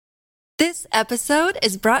This episode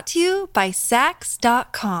is brought to you by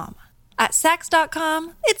Saks.com. At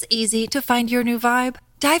Saks.com, it's easy to find your new vibe.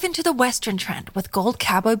 Dive into the Western trend with gold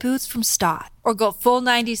cowboy boots from Staud, or go full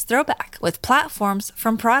 90s throwback with platforms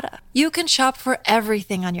from Prada. You can shop for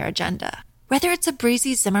everything on your agenda, whether it's a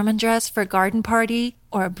breezy Zimmermann dress for a garden party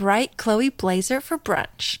or a bright Chloe blazer for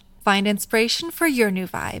brunch. Find inspiration for your new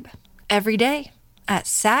vibe every day at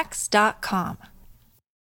Saks.com.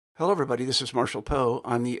 Hello, everybody. This is Marshall Poe.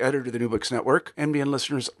 I'm the editor of the New Books Network. NBN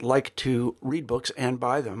listeners like to read books and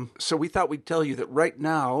buy them. So we thought we'd tell you that right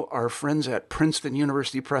now, our friends at Princeton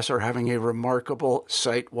University Press are having a remarkable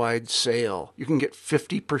site-wide sale. You can get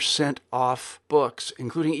 50% off books,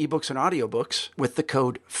 including ebooks and audiobooks, with the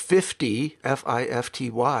code 50,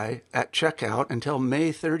 F-I-F-T-Y, at checkout until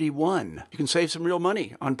May 31. You can save some real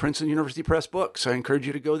money on Princeton University Press books. I encourage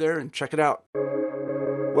you to go there and check it out.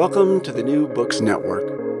 Welcome to the New Books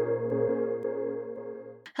Network.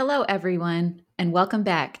 Hello, everyone, and welcome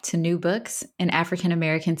back to New Books in African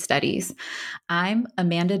American Studies. I'm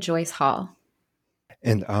Amanda Joyce Hall.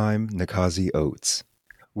 And I'm Nakazi Oates.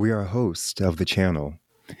 We are hosts of the channel.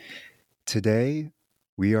 Today,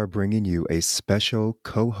 we are bringing you a special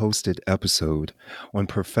co-hosted episode on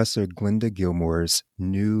Professor Glenda Gilmore's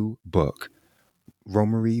new book,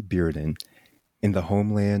 Romare Bearden, In the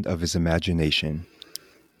Homeland of His Imagination,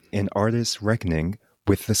 An Artist's Reckoning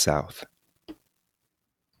with the South.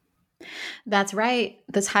 That's right.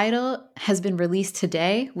 The title has been released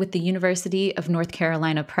today with the University of North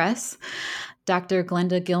Carolina Press. Dr.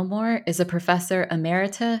 Glenda Gilmore is a professor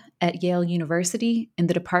emerita at Yale University in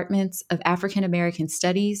the departments of African American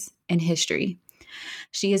Studies and History.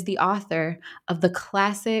 She is the author of the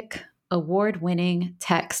classic award-winning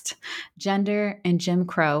text, Gender and Jim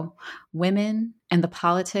Crow, Women and the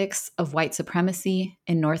Politics of White Supremacy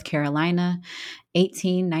in North Carolina,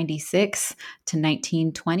 1896 to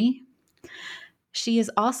 1920. She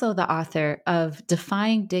is also the author of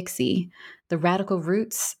Defying Dixie, The Radical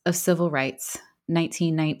Roots of Civil Rights,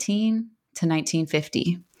 1919 to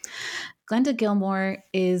 1950. Glenda Gilmore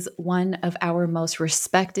is one of our most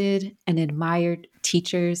respected and admired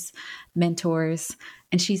teachers, mentors,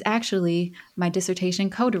 and she's actually my dissertation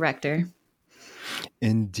co-director.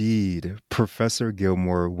 Indeed, Professor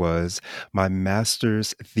Gilmore was my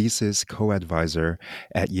master's thesis co-advisor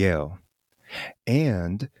at Yale.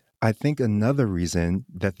 And I think another reason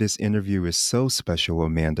that this interview is so special,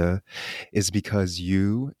 Amanda, is because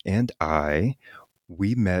you and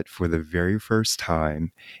we met for the very first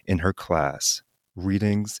time in her class,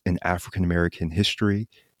 Readings in African American History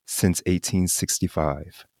since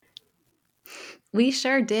 1865. We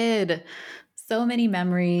sure did. So many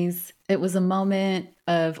memories. It was a moment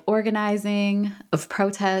of organizing, of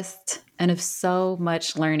protest, and of so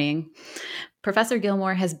much learning. Professor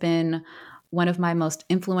Gilmore has been one of my most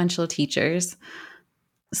influential teachers.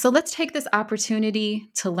 So let's take this opportunity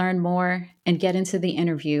to learn more and get into the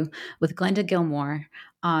interview with Glenda Gilmore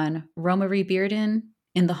on Romare Bearden,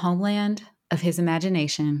 In the Homeland of His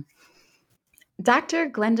Imagination. Dr.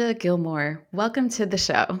 Glenda Gilmore, welcome to the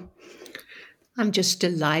show. I'm just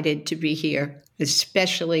delighted to be here,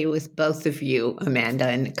 especially with both of you, Amanda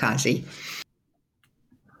and Nakazi.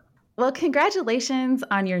 Well, congratulations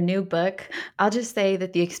on your new book. I'll just say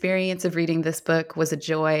that the experience of reading this book was a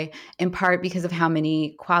joy, in part because of how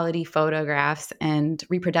many quality photographs and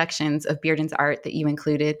reproductions of Bearden's art that you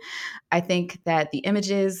included. I think that the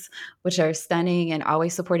images, which are stunning and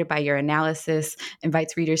always supported by your analysis,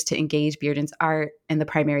 invites readers to engage Bearden's art and the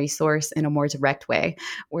primary source in a more direct way,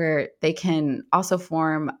 where they can also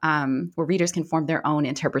form, where readers can form their own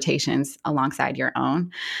interpretations alongside your own.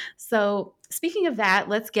 So, speaking of that,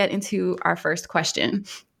 let's get into our first question.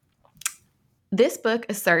 This book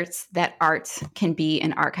asserts that art can be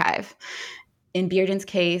an archive. In Bearden's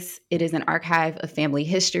case, it is an archive of family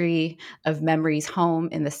history, of memories home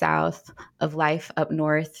in the South, of life up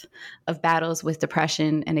north, of battles with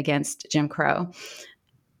depression and against Jim Crow.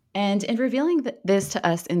 And in revealing this to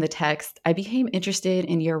us in the text, I became interested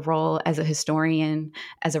in your role as a historian,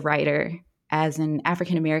 as a writer, as an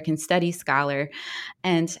African American studies scholar,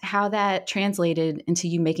 and how that translated into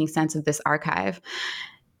you making sense of this archive.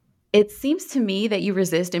 It seems to me that you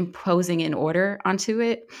resist imposing an order onto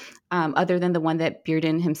it, other than the one that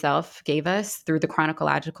Bearden himself gave us through the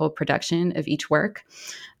chronological production of each work.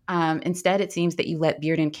 Instead, it seems that you let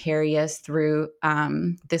Bearden carry us through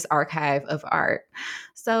this archive of art.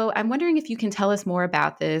 So I'm wondering if you can tell us more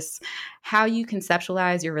about this, how you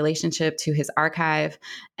conceptualize your relationship to his archive,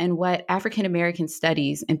 and what African American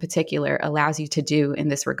studies in particular allows you to do in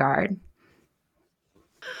this regard.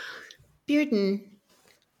 Bearden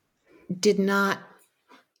did not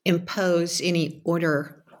impose any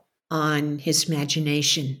order on his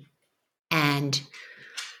imagination. And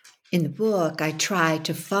in the book, I try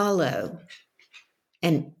to follow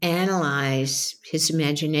and analyze his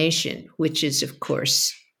imagination, which is, of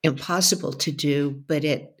course, impossible to do, but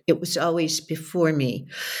it was always before me.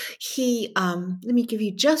 Let me give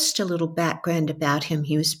you just a little background about him.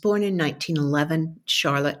 He was born in 1911,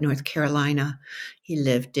 Charlotte, North Carolina. He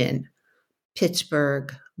lived in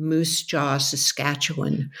Pittsburgh, Moose Jaw,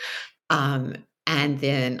 Saskatchewan, and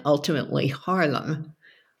then ultimately Harlem.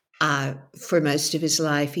 For most of his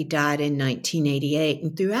life, he died in 1988.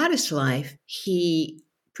 And throughout his life, he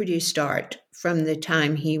produced art from the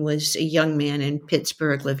time he was a young man in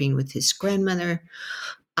Pittsburgh living with his grandmother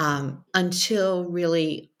until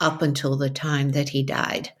really up until the time that he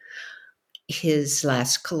died. His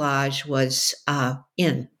last collage was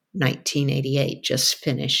in 1988, just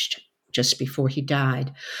finished, just before he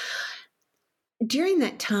died. During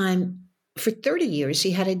that time, for 30 years,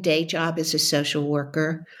 he had a day job as a social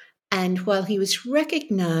worker. And while he was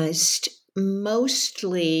recognized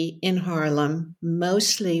mostly in Harlem,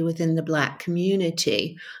 mostly within the Black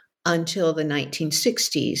community, until the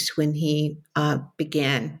 1960s when he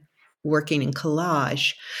began working in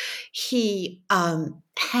collage, he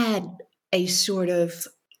had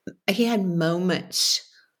moments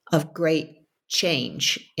of great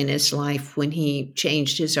change in his life when he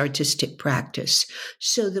changed his artistic practice.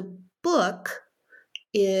 So the book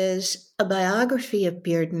is a biography of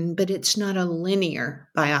Bearden, but it's not a linear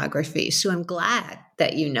biography. So I'm glad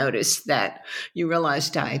that you noticed that. You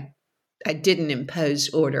realized I didn't impose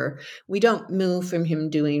order. We don't move from him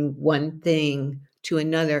doing one thing to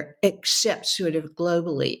another, except sort of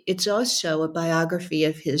globally. It's also a biography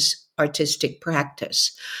of his artistic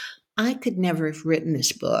practice. I could never have written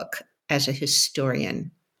this book as a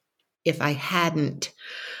historian if I hadn't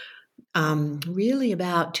really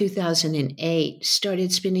about 2008,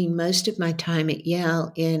 started spending most of my time at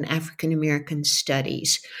Yale in African American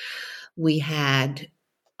studies. We had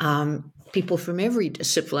people from every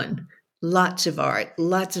discipline, lots of art,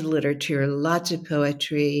 lots of literature, lots of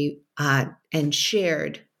poetry, and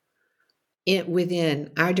shared it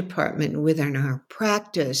within our department, within our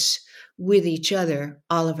practice, with each other,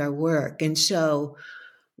 all of our work. And so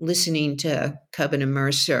listening to Kobina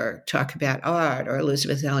Mercer talk about art, or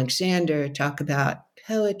Elizabeth Alexander talk about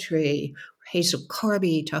poetry, or Hazel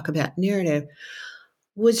Carby talk about narrative,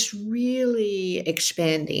 was really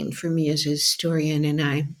expanding for me as a historian. And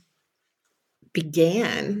I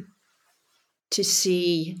began to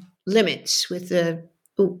see limits within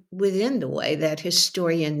the way that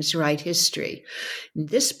historians write history. In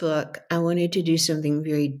this book, I wanted to do something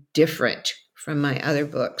very different from my other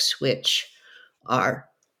books, which are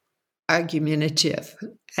argumentative,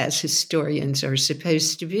 as historians are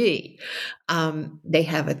supposed to be. They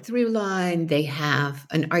have a through line, they have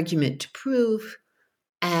an argument to prove,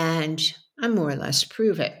 and I more or less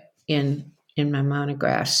prove it in my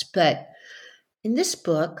monographs. But in this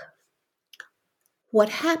book, what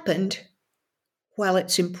happened, while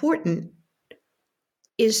it's important,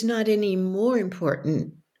 is not any more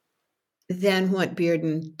important than what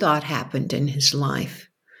Bearden thought happened in his life.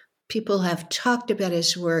 People have talked about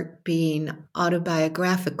his work being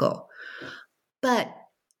autobiographical, but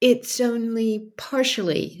it's only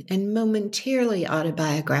partially and momentarily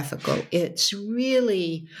autobiographical. It's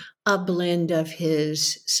really a blend of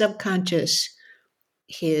his subconscious,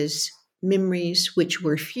 his memories, which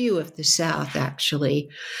were few of the South, actually,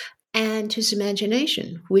 and his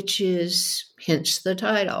imagination, which is, hence the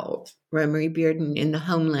title, Romery Bearden in the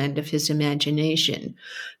Homeland of His Imagination,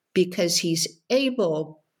 because he's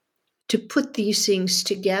able to put these things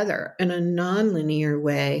together in a nonlinear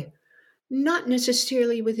way, not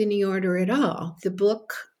necessarily with any order at all. The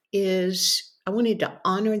book is, I wanted to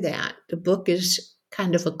honor that. The book is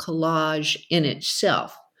kind of a collage in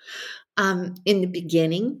itself. In the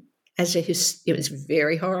beginning, it was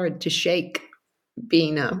very hard to shake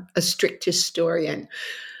being a strict historian.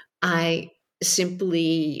 I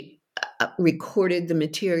simply recorded the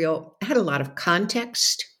material. I had a lot of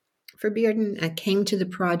context for Bearden. I came to the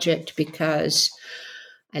project because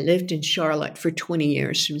I lived in Charlotte for 20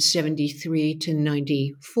 years, from 73 to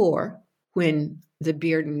 94, when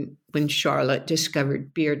Charlotte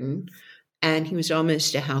discovered Bearden. And he was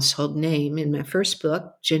almost a household name. In my first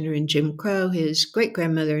book, Gender and Jim Crow, his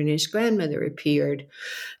great-grandmother and his grandmother appeared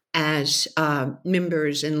as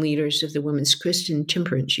members and leaders of the Women's Christian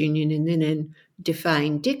Temperance Union. And then in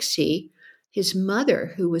Defying Dixie, his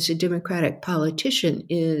mother, who was a Democratic politician,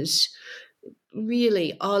 is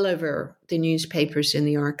really all over the newspapers and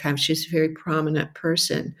the archives. She's a very prominent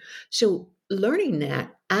person. So learning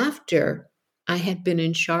that after I had been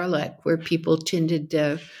in Charlotte, where people tended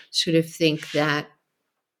to sort of think that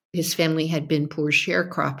his family had been poor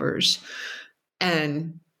sharecroppers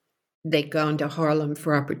and they'd gone to Harlem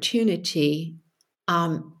for opportunity,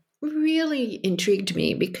 really intrigued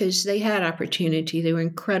me because they had opportunity. They were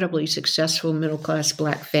incredibly successful middle-class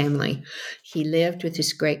Black family. He lived with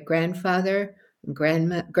his great-grandfather,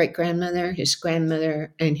 great-grandmother, his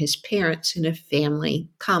grandmother, and his parents in a family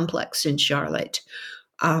complex in Charlotte.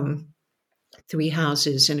 3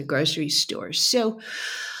 houses and a grocery store. So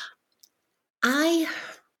I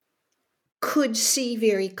could see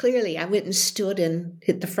very clearly. I went and stood and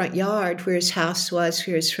hit the front yard where his house was,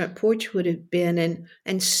 where his front porch would have been,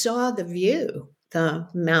 and saw the view, the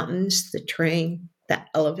mountains, the train, that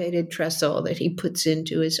elevated trestle that he puts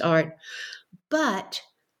into his art. But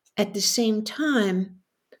at the same time,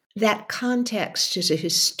 that context as a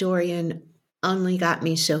historian only got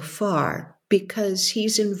me so far, because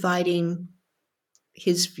he's inviting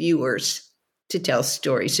his viewers to tell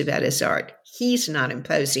stories about his art. He's not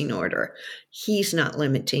imposing order. He's not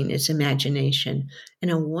limiting his imagination. And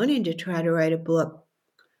I wanted to try to write a book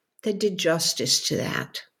that did justice to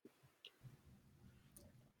that.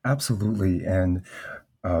 Absolutely. And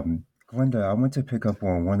Glenda, I want to pick up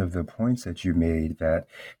on one of the points that you made, that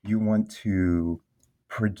you want to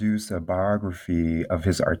produce a biography of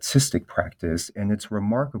his artistic practice. And it's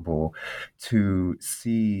remarkable to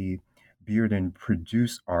see Bearden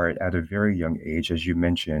produce art at a very young age, as you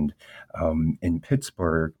mentioned, in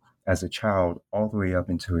Pittsburgh as a child, all the way up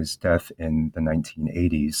into his death in the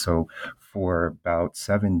 1980s. So for about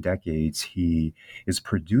 7 decades, he is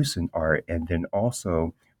producing art. And then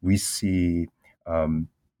also we see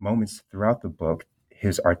moments throughout the book,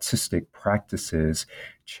 his artistic practices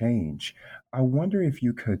change. I wonder if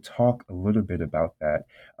you could talk a little bit about that.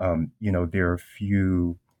 There are a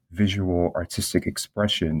few visual artistic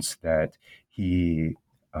expressions that he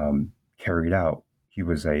carried out. He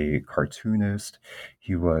was a cartoonist,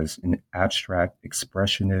 he was an abstract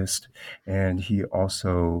expressionist, and he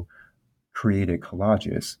also created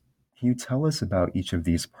collages. Can you tell us about each of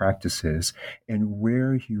these practices and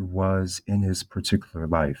where he was in his particular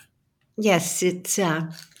life? Yes,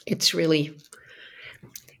 it's really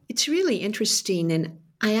interesting, and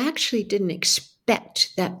I actually didn't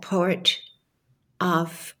expect that part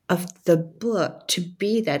of the book to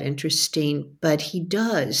be that interesting, but he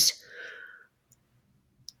does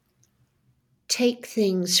take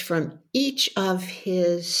things from each of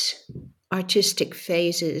his artistic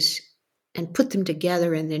phases and put them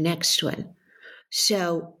together in the next one.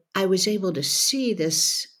 So I was able to see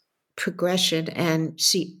this progression and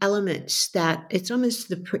see elements that he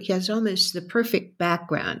has almost the perfect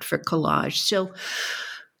background for collage. So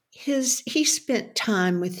he spent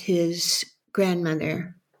time with his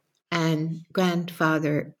grandmother and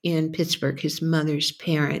grandfather in Pittsburgh, his mother's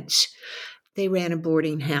parents. They ran a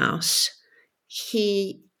boarding house.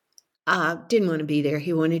 He didn't want to be there.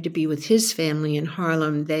 He wanted to be with his family in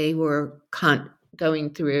Harlem. They were going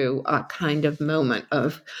through a kind of moment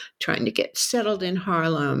of trying to get settled in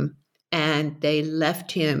Harlem, and they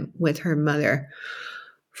left him with her mother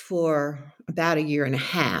for about 1.5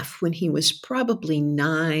 years when he was probably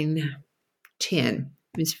 9, 10.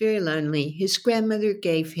 He was very lonely. His grandmother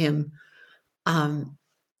gave him an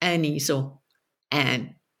easel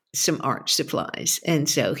and some art supplies. And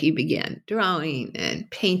so he began drawing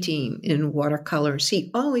and painting in watercolors.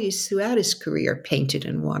 He always, throughout his career, painted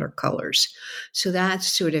in watercolors. So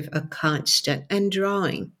that's sort of a constant. And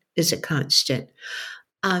drawing is a constant.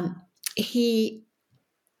 He,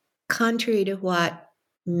 contrary to what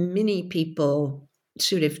many people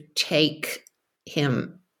sort of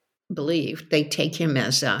believe, they take him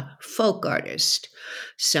as a folk artist.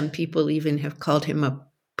 Some people even have called him a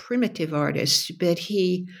primitive artist, but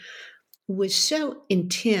he was so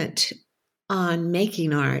intent on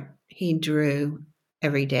making art. He drew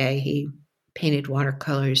every day. He painted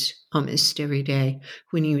watercolors almost every day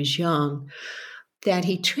when he was young, that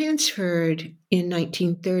he transferred in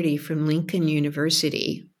 1930 from Lincoln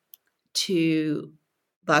University to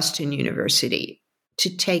Boston University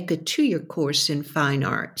to take a 2-year course in fine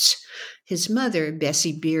arts. His mother,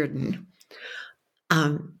 Bessie Bearden,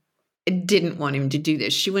 didn't want him to do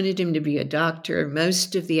this. She wanted him to be a doctor.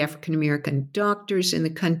 Most of the African-American doctors in the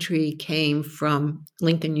country came from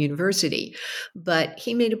Lincoln University, but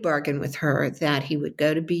he made a bargain with her that he would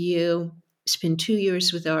go to BU, spend 2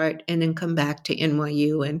 years with art, and then come back to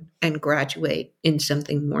NYU and graduate in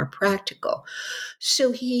something more practical.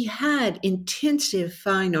 So he had intensive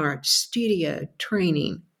fine arts studio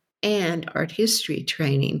training and art history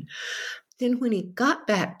training. Then when he got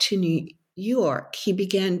back to New York, he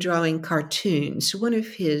began drawing cartoons. One of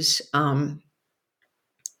his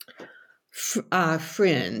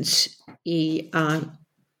friends.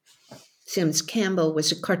 Sims Campbell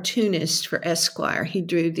was a cartoonist for Esquire. He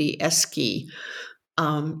drew the Esky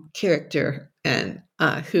character, and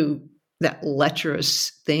who that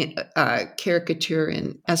lecherous caricature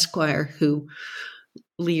in Esquire who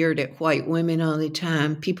leered at white women all the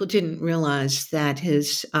time. People didn't realize that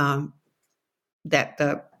that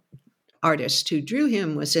the artist who drew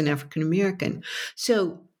him was an African American.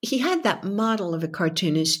 So he had that model of a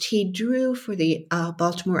cartoonist. He drew for the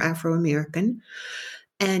Baltimore Afro American,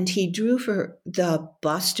 and he drew for the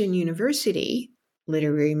Boston University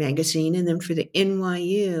literary magazine, and then for the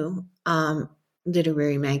NYU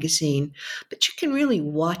literary magazine. But you can really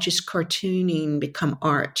watch his cartooning become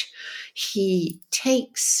art. He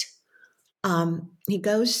takes, he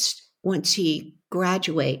goes, once he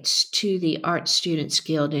graduates, to the Art Students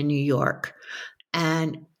Guild in New York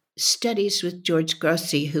and studies with George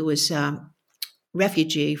Grotzi, who was a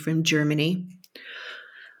refugee from Germany.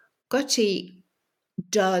 Grotzi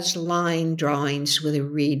does line drawings with a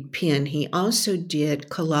reed pen. He also did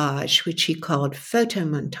collage, which he called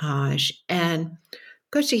photomontage. And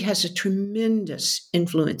Grotzi has a tremendous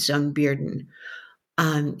influence on Bearden.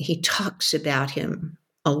 He talks about him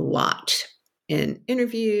a lot in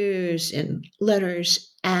interviews, in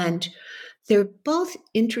letters, and they're both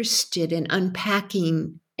interested in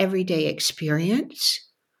unpacking everyday experience,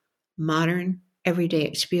 modern everyday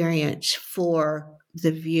experience for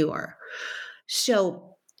the viewer.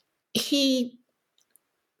 So he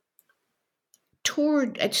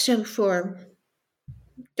toured, so for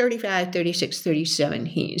 35, 36, 37,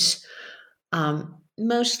 he's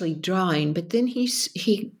mostly drawing, but then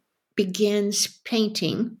he begins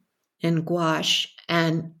painting in gouache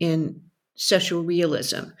and in social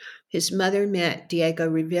realism. His mother met Diego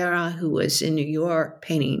Rivera, who was in New York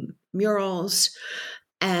painting murals,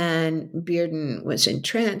 and Bearden was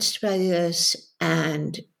entranced by this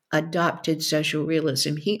and adopted social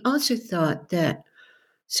realism. He also thought that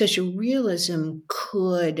social realism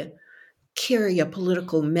could carry a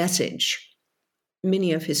political message.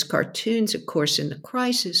 Many of his cartoons, of course, in the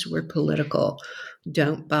crisis were political.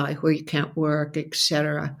 Don't buy where you can't work,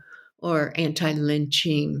 etc., or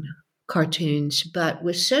anti-lynching cartoons. But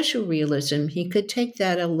with social realism, he could take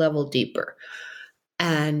that a level deeper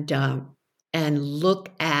and look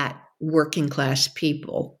at working class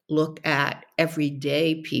people, look at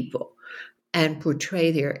everyday people, and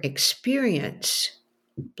portray their experience,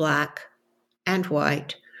 Black and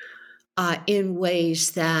white, in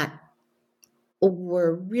ways that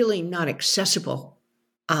were really not accessible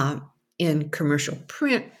in commercial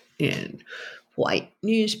print, in white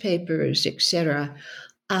newspapers, etc.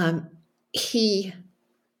 He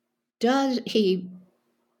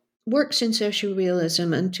works in social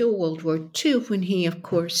realism until World War II, when he, of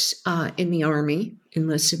course, enlists in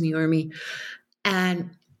the army,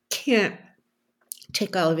 and can't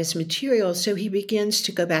take all of his material, so he begins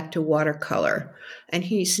to go back to watercolor. And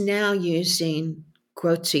he's now using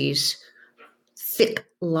Grotzi's thick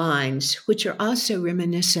lines, which are also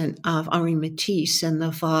reminiscent of Henri Matisse and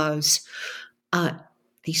the Vase.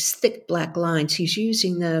 These thick black lines, he's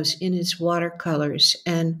using those in his watercolors,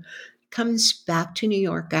 and comes back to New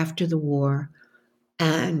York after the war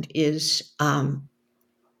and is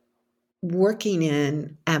working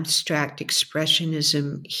in abstract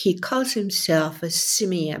expressionism. He calls himself a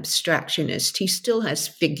semi-abstractionist. He still has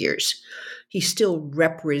figures. He still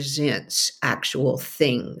represents actual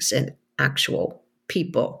things and actual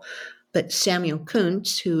people. But Samuel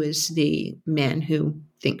Kuntz, who is the man who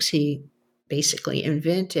thinks he basically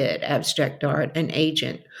invented abstract art, an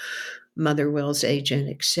agent, Motherwell's agent,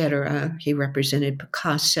 etc., he represented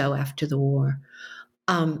Picasso after the war,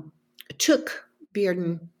 took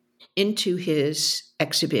Bearden into his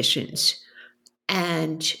exhibitions.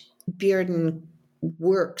 And Bearden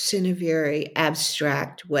works in a very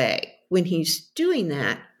abstract way. When he's doing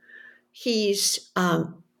that, he's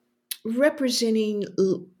representing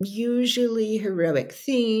usually heroic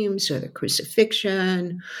themes or the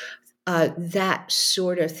crucifixion, that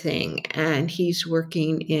sort of thing. And he's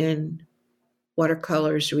working in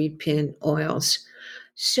watercolors, reed pen, oils.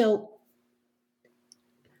 So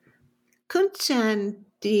Kuntz and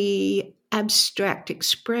the abstract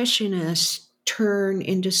expressionists turn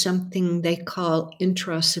into something they call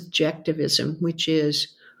intrasubjectivism, which is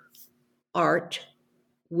art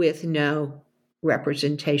with no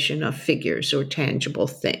representation of figures or tangible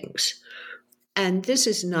things. And this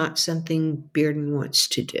is not something Bearden wants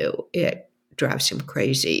to do. It drives him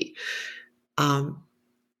crazy.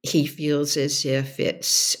 He feels as if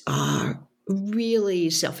it's really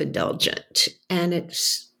self-indulgent, and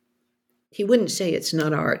it's he wouldn't say it's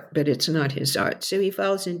not art, but it's not his art. So he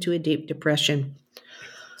falls into a deep depression.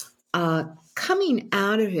 Coming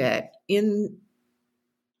out of it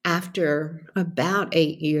after about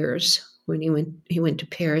 8 years, when he went to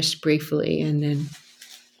Paris briefly and then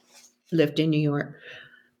lived in New York.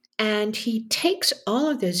 And he takes all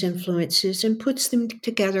of those influences and puts them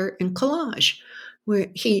together in collage, where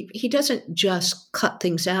he doesn't just cut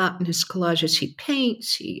things out in his collages. He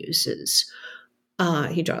paints, he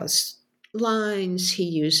draws lines, he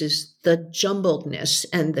uses the jumbledness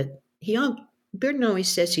and Bearden always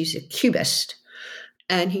says he's a cubist.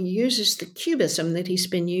 And he uses the cubism that he's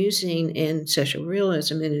been using in social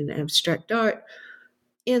realism and in abstract art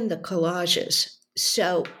in the collages.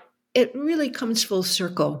 So it really comes full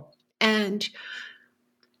circle. And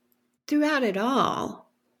throughout it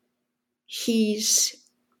all, he's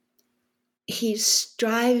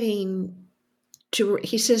striving to,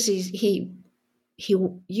 he says he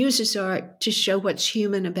uses art to show what's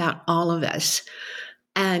human about all of us.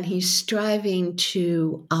 And he's striving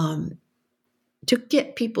to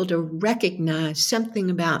get people to recognize something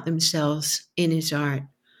about themselves in his art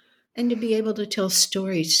and to be able to tell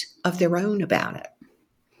stories of their own about it.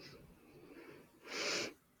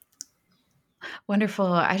 Wonderful.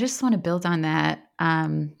 I just want to build on that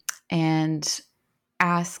and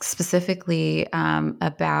ask specifically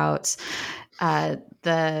about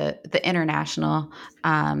the international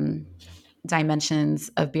dimensions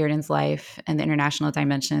of Bearden's life and the international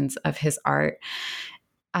dimensions of his art.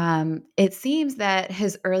 It seems that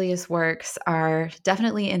his earliest works are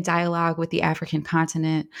definitely in dialogue with the African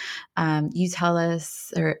continent. You tell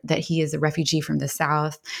us that he is a refugee from the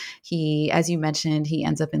South. He, as you mentioned, he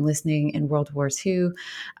ends up enlisting in World War II.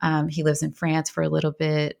 He lives in France for a little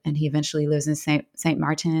bit, and he eventually lives in Saint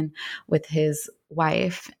Martin with his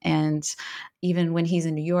wife. And even when he's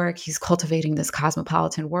in New York, he's cultivating this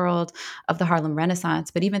cosmopolitan world of the Harlem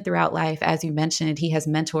Renaissance. But even throughout life, as you mentioned, he has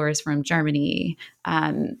mentors from Germany,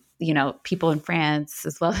 people in France,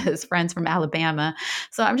 as well as friends from Alabama.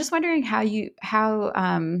 So I'm just wondering how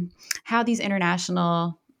these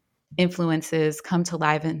international influences come to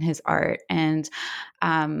life in his art, and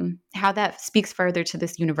how that speaks further to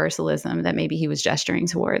this universalism that maybe he was gesturing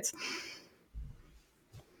towards.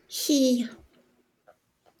 He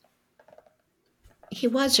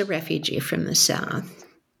was a refugee from the South.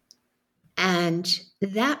 And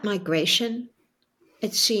that migration,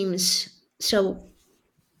 it seems, so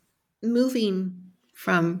moving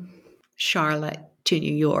from Charlotte to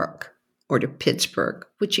New York or to Pittsburgh,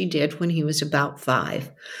 which he did when he was about 5,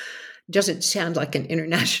 doesn't sound like an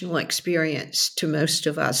international experience to most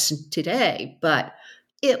of us today, but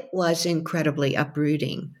it was incredibly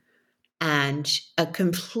uprooting and a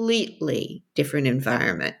completely different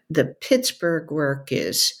environment. The Pittsburgh work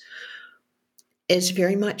is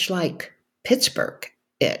very much like Pittsburgh.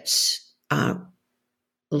 It's a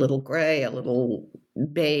little gray, a little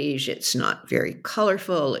beige. It's not very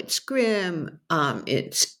colorful. It's grim.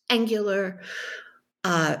 It's angular.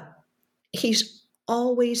 He's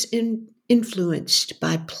always influenced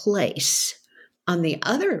by place. On the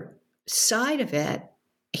other side of it,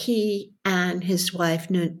 he and his wife,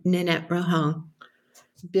 Ninette Rohan,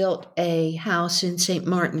 built a house in St.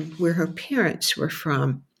 Martin where her parents were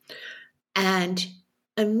from. And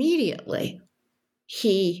immediately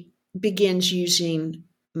he begins using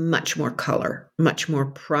much more color, much more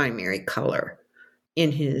primary color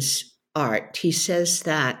in his art. He says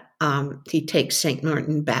that he takes St.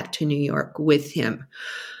 Martin back to New York with him.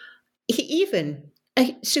 So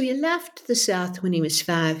he left the South when he was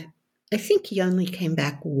 5. I think he only came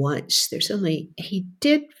back once. He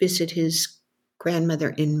did visit his grandmother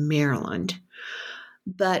in Maryland.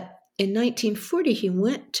 But in 1940, he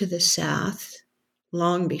went to the South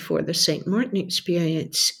long before the St. Martin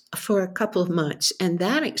experience for a couple of months. And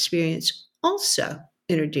that experience also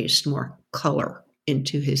introduced more color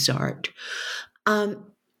into his art.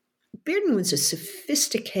 Bearden was a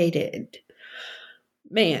sophisticated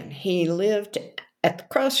man. He lived at the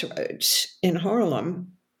crossroads in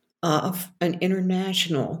Harlem of an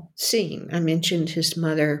international scene. I mentioned his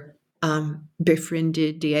mother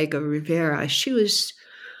befriended Diego Rivera. She was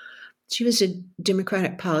a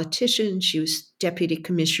Democratic politician. She was deputy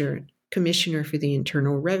commissioner for the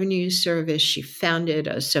Internal Revenue Service. She founded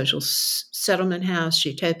a social settlement house,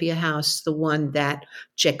 Utopia House, the one that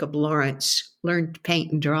Jacob Lawrence learned to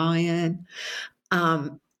paint and draw in.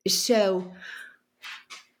 So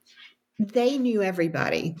they knew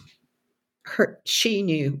everybody. She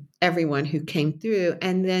knew everyone who came through.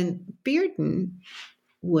 And then Bearden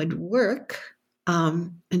would work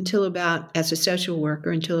as a social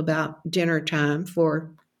worker until about dinner time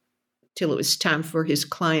for till it was time for his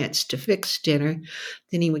clients to fix dinner.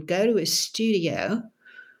 Then he would go to his studio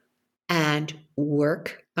and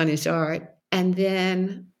work on his art. And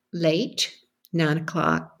then late, 9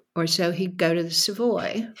 o'clock or so, he'd go to the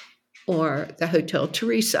Savoy or the Hotel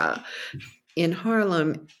Teresa in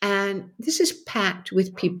Harlem. And this is packed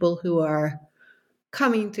with people who are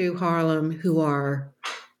coming through Harlem, who are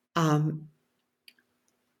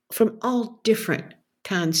from all different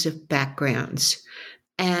kinds of backgrounds.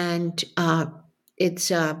 And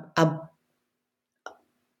it's a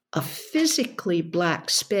physically Black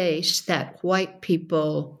space that white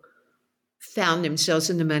people found themselves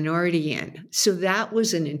in the minority in. So that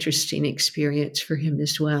was an interesting experience for him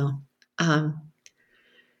as well. I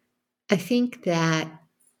think that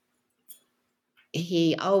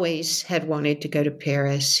he always had wanted to go to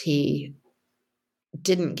Paris. He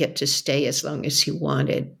didn't get to stay as long as he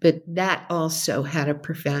wanted, but that also had a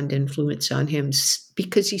profound influence on him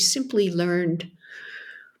because he simply learned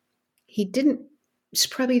it's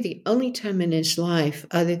probably the only time in his life,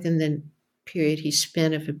 other than the period he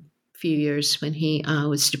spent of a few years when he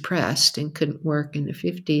was depressed and couldn't work in the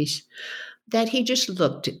 50s, that he just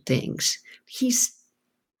looked at things.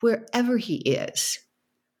 Wherever he's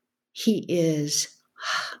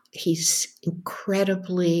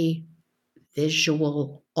incredibly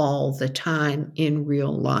visual all the time in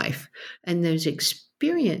real life. And those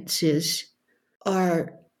experiences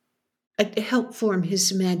help form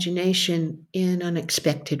his imagination in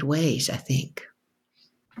unexpected ways, I think.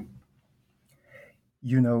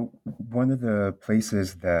 One of the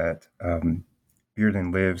places that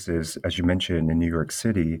Bearden lives is, as you mentioned, in New York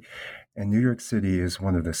City. And New York City is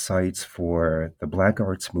one of the sites for the Black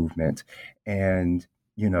Arts movement. And,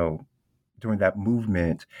 during that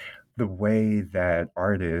movement, the way that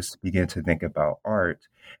artists began to think about art,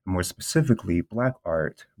 more specifically Black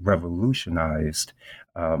art, revolutionized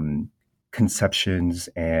conceptions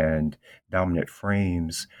and dominant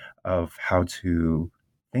frames of how to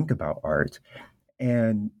think about art.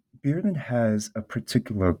 And Bearden has a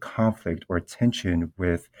particular conflict or tension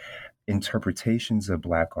with interpretations of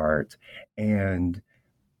Black art and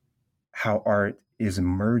how art is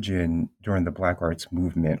emerging during the Black arts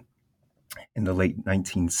movement in the late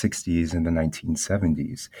 1960s and the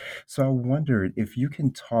 1970s. So I wondered if you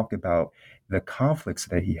can talk about the conflicts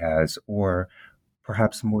that he has, or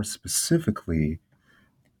perhaps more specifically,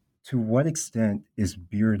 to what extent is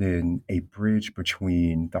Bearden a bridge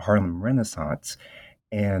between the Harlem Renaissance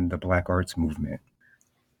and the Black arts movement?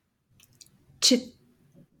 To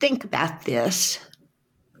think about this,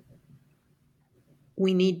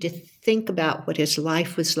 we need to think about what his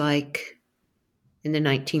life was like in the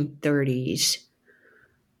 1930s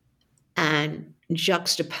and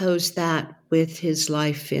juxtapose that with his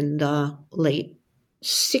life in the late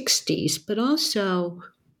 60s. But also,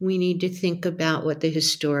 we need to think about what the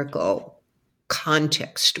historical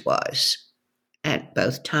context was at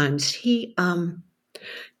both times.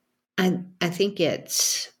 I think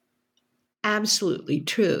it's absolutely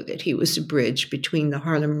true that he was a bridge between the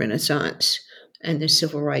Harlem Renaissance and the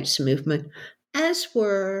Civil Rights Movement, as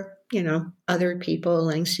were, other people,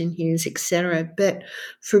 Langston Hughes, etc. But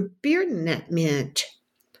for Bearden, that meant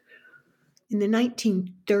in the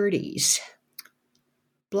 1930s,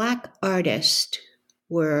 Black artists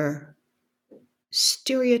were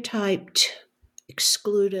stereotyped,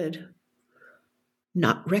 excluded,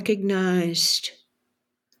 not recognized,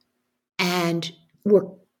 and were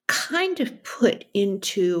kind of put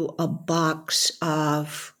into a box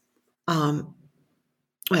of,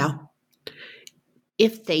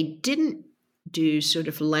 if they didn't do sort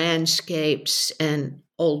of landscapes and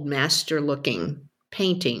old master-looking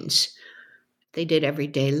paintings, they did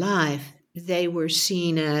everyday life, they were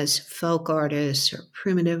seen as folk artists or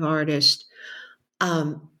primitive artists,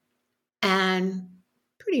 and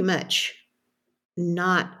pretty much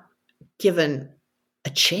not given a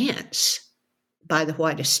chance by the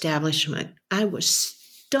white establishment. I was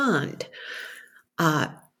stunned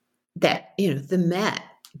that, the Met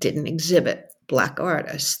didn't exhibit Black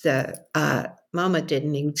artists, the MoMA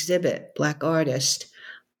didn't exhibit Black artists,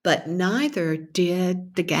 but neither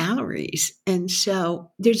did the galleries. And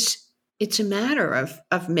so it's a matter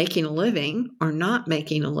of making a living or not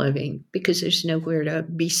making a living, because there's nowhere to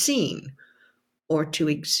be seen or to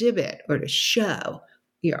exhibit or to show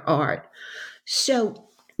your art. So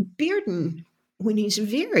Bearden, when he's a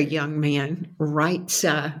very young man, writes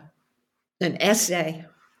an essay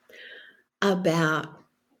about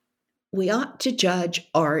we ought to judge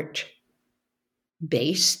art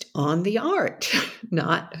based on the art,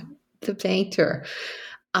 not the painter.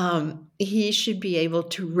 He should be able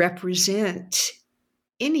to represent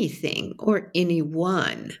anything or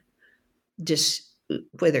anyone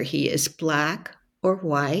whether he is Black or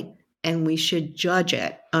white, and we should judge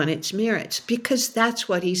it on its merits, because that's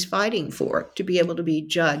what he's fighting for, to be able to be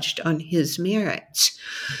judged on his merits.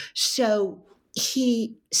 So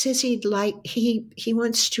he says he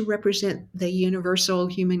wants to represent the universal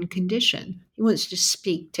human condition. He wants to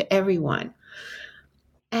speak to everyone.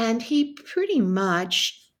 And he pretty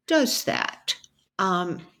much does that.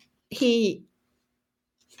 He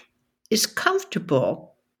is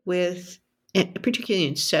comfortable with, particularly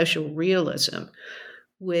in social realism,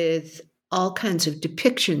 with all kinds of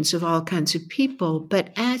depictions of all kinds of people.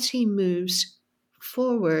 But as he moves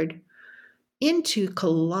forward into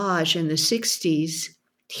collage in the 60s,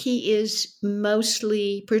 he is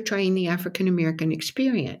mostly portraying the African American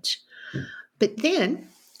experience. But then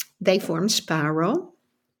they form Spiral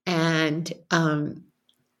and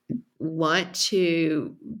want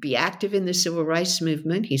to be active in the civil rights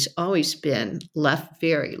movement. He's always been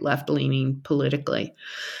very left-leaning politically.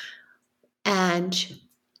 And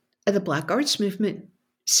the Black Arts Movement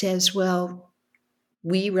says, well,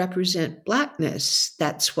 we represent Blackness.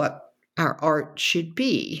 That's what our art should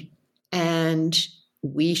be. And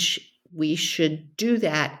we should do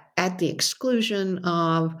that at the exclusion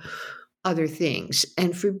of other things.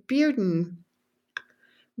 And for Bearden,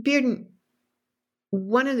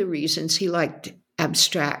 one of the reasons he liked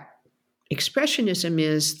abstract expressionism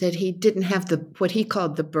is that he didn't have what he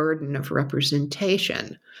called the burden of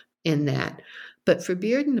representation in that. But for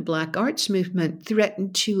Bearden, the Black Arts Movement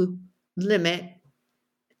threatened to limit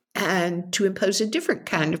and to impose a different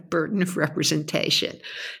kind of burden of representation.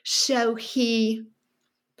 So he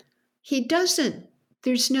doesn't,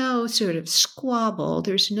 there's no sort of squabble,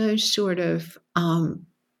 there's no sort of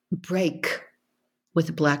break with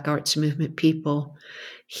the Black Arts Movement people.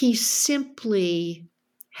 He simply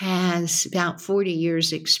has about 40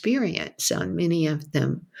 years experience on many of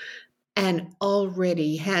them, and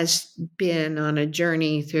already has been on a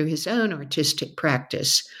journey through his own artistic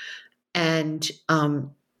practice, and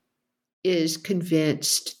is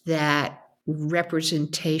convinced that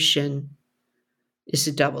representation is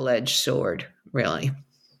a double-edged sword, really.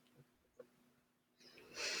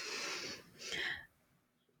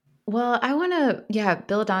 Well, I want to,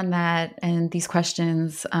 build on that and these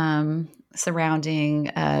questions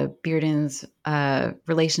surrounding Bearden's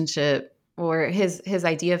relationship or his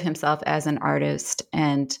idea of himself as an artist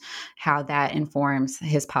and how that informs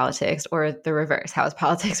his politics, or the reverse, how his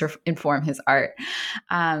politics inform his art.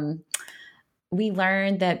 We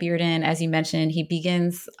learned that Bearden, as you mentioned, he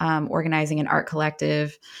begins organizing an art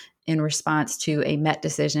collective in response to a Met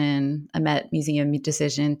Museum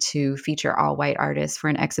decision to feature all white artists for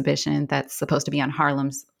an exhibition that's supposed to be on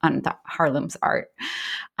Harlem's art.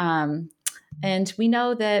 And we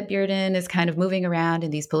know that Bearden is kind of moving around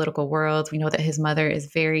in these political worlds. We know that his mother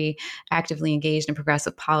is very actively engaged in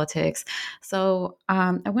progressive politics. So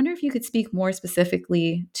I wonder if you could speak more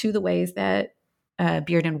specifically to the ways that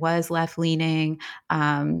Bearden was left-leaning,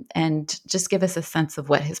 and just give us a sense of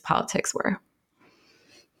what his politics were.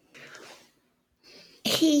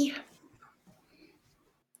 He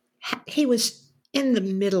was in the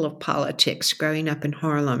middle of politics growing up in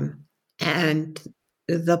Harlem, and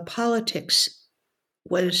the politics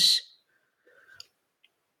was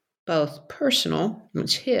both personal, it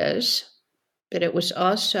was his, but it was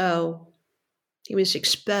also, he was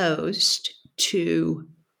exposed to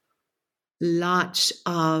lots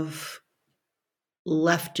of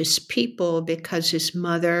leftist people because his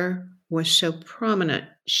mother was so prominent.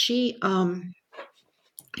 She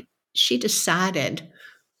decided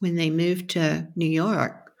when they moved to New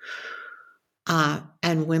York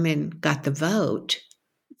and women got the vote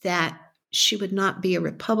that she would not be a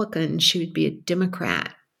Republican, she would be a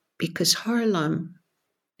Democrat, because Harlem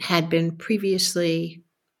had been previously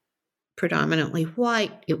predominantly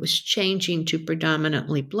white. It was changing to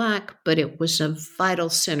predominantly Black, but it was a vital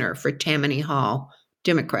center for Tammany Hall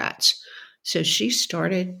Democrats. So she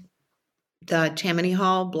started the Tammany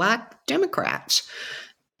Hall Black Democrats,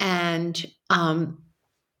 and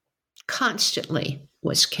constantly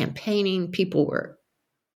was campaigning. People were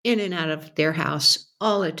in and out of their house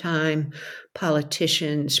all the time,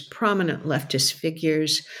 politicians, prominent leftist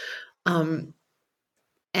figures.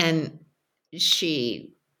 And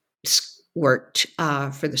she worked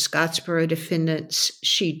for the Scottsboro defendants.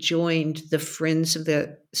 She joined the Friends of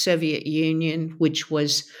the Soviet Union, which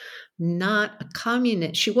was not a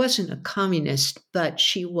communist. She wasn't a communist, but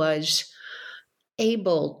she was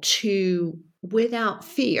able to, without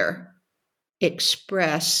fear,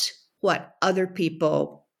 express what other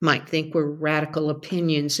people might think were radical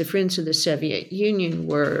opinions. The Friends of the Soviet Union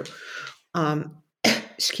were,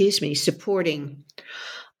 supporting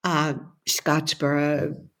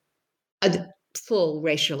Scottsboro, full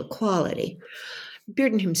racial equality.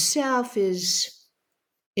 Bearden himself is,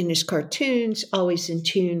 in his cartoons, always in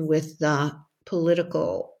tune with the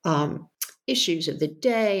political issues of the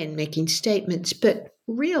day and making statements. But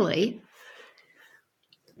really,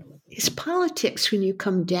 his politics, when you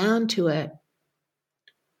come down to it,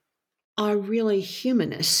 are really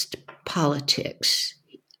humanist politics.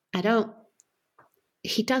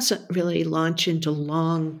 He doesn't really launch into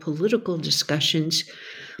long political discussions.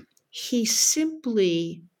 He's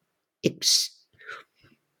simply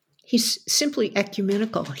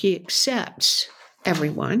ecumenical. He accepts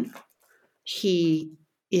everyone. He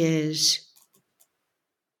is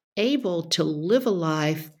able to live a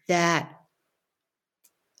life that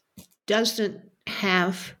doesn't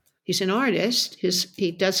have. He's an artist. His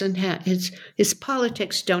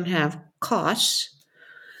politics don't have costs,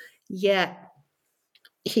 yet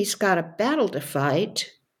he's got a battle to fight.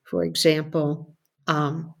 For example,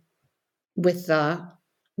 with the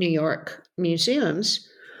New York museums,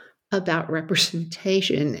 about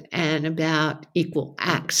representation and about equal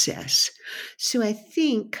access. So I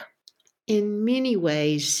think in many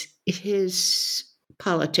ways his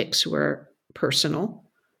politics were personal.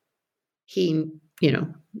 He,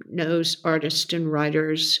 knows artists and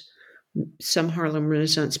writers, some Harlem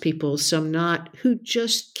Renaissance people, some not, who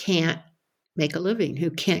just can't make a living,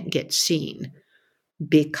 who can't get seen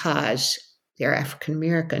because they're African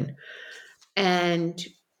American. And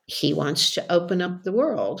he wants to open up the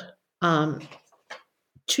world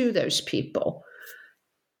to those people.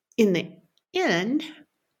 In the end,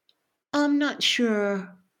 I'm not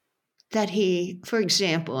sure that he, for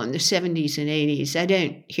example, in the 70s and 80s, I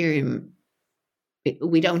don't hear him,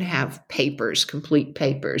 we don't have complete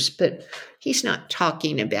papers, but he's not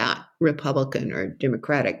talking about Republican or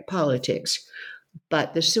Democratic politics.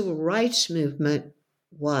 But the civil rights movement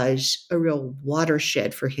was a real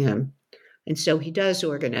watershed for him. And so he does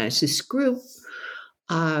organize this group.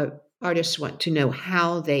 Artists want to know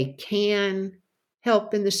how they can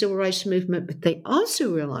help in the civil rights movement, but they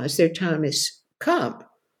also realize their time has come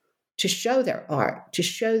to show their art, to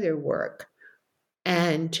show their work,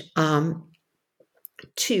 and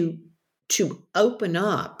to open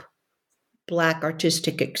up Black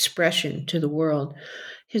artistic expression to the world.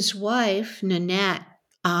 His wife, Nanette,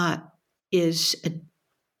 has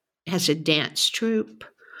a dance troupe,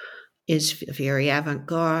 is very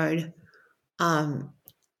avant-garde,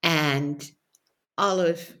 and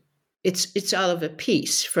it's all of a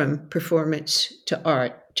piece, from performance to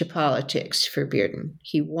art to politics for Bearden.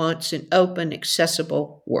 He wants an open,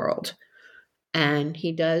 accessible world, and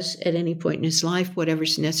he does at any point in his life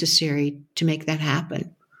whatever's necessary to make that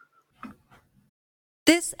happen.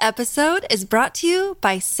 This episode is brought to you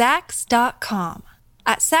by Saks.com.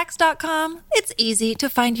 At Saks.com, it's easy to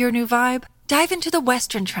find your new vibe. Dive into the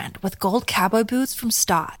Western trend with gold cowboy boots from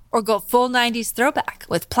Stott, or go full 90s throwback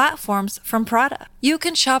with platforms from Prada. You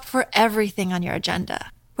can shop for everything on your agenda,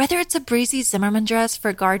 whether it's a breezy Zimmermann dress for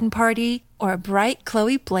a garden party or a bright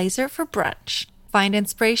Chloe blazer for brunch. Find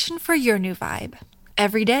inspiration for your new vibe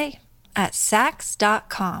every day at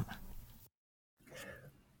Saks.com.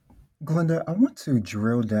 Glenda, I want to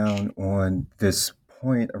drill down on this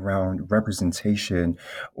point around representation,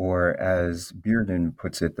 or as Bearden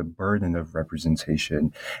puts it, the burden of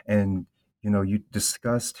representation. And, you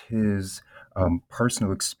discussed his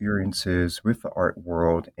personal experiences with the art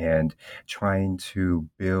world and trying to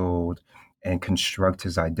build and construct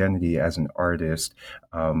his identity as an artist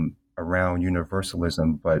around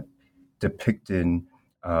universalism, but depicting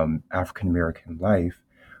African-American life.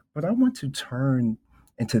 But I want to turn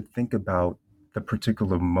and to think about the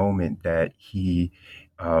particular moment that he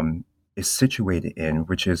is situated in,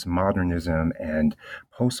 which is modernism and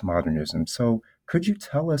postmodernism. So could you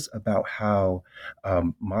tell us about how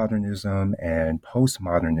modernism and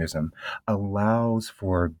postmodernism allows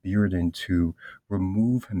for Bearden to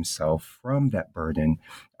remove himself from that burden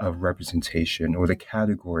of representation, or the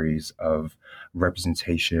categories of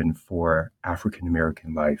representation for African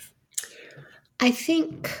American life? I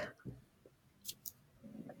think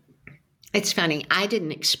it's funny. I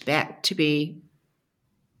didn't expect to be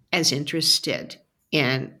as interested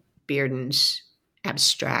in Bearden's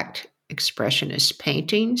abstract expressionist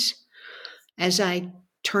paintings as I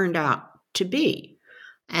turned out to be.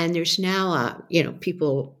 And there's now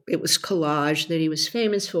people, it was collage that he was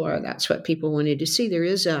famous for. That's what people wanted to see. There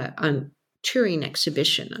is a touring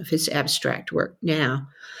exhibition of his abstract work now.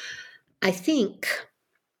 I think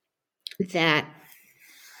that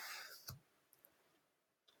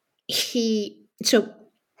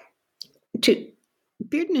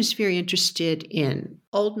Bearden is very interested in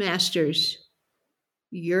old masters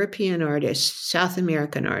European artist, South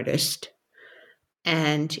American artist,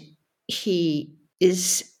 and he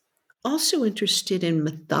is also interested in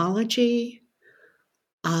mythology,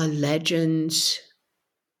 legends,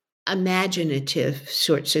 imaginative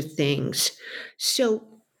sorts of things. So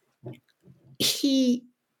he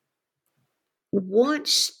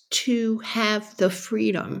wants to have the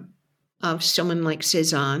freedom of someone like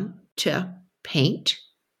Cézanne to paint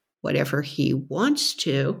whatever he wants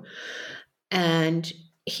to, and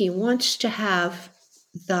he wants to have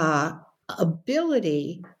the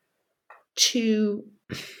ability to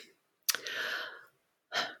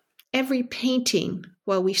every painting,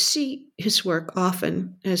 while we see his work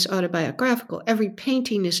often as autobiographical, every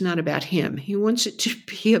painting is not about him. He wants it to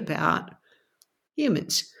be about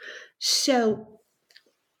humans. So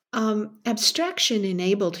abstraction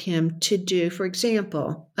enabled him to do, for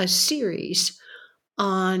example, a series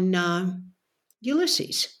on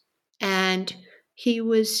Ulysses. And he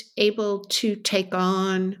was able to take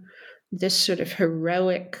on this sort of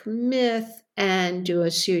heroic myth and do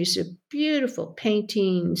a series of beautiful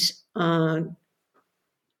paintings on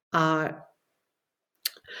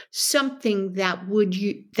something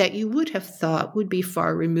that you would have thought would be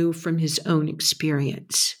far removed from his own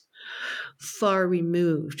experience, far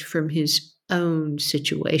removed from his own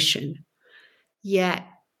situation. Yet,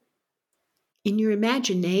 in your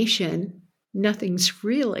imagination, nothing's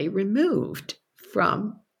really removed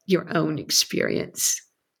from your own experience.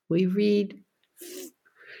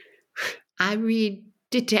 I read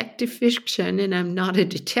detective fiction, and I'm not a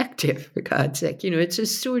detective, for God's sake. It's a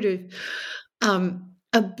sort of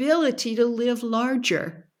ability to live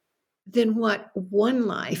larger than what one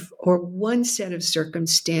life or one set of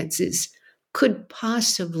circumstances could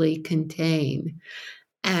possibly contain.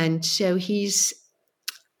 And so he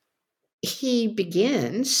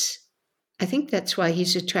begins, I think that's why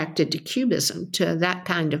he's attracted to Cubism, to that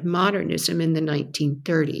kind of modernism in the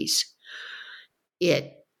 1930s.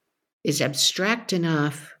 It is abstract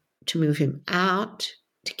enough to move him out,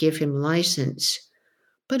 to give him license,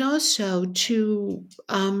 but also to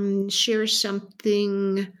share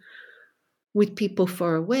something with people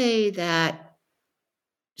far away that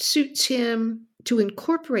suits him, to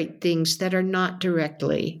incorporate things that don't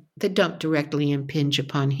directly impinge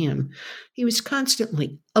upon him. He was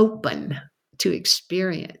constantly open to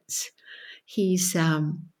experience. He's got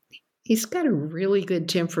a really good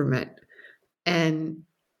temperament, and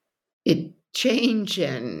change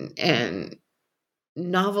and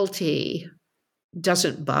novelty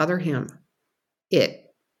doesn't bother him.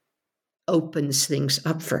 It opens things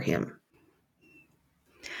up for him.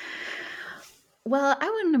 Well, I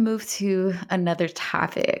want to move to another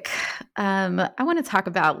topic. I want to talk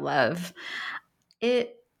about love.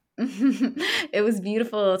 It was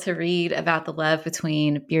beautiful to read about the love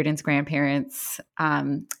between Bearden's grandparents,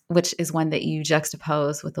 which is one that you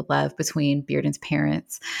juxtapose with the love between Bearden's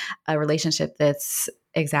parents, a relationship that's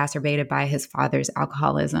exacerbated by his father's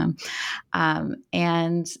alcoholism.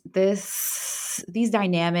 And these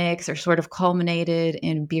dynamics are sort of culminated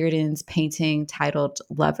in Bearden's painting titled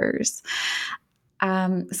Lovers.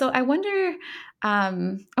 So I wonder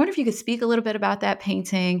if you could speak a little bit about that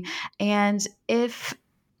painting, and if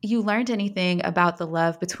you learned anything about the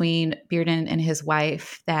love between Bearden and his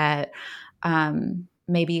wife that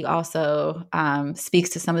maybe also speaks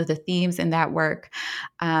to some of the themes in that work.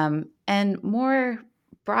 And more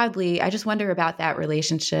broadly, I just wonder about that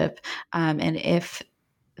relationship, and if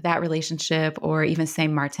that relationship, or even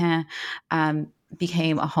Saint Martin,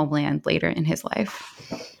 became a homeland later in his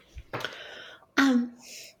life.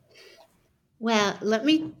 Well, let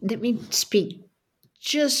me speak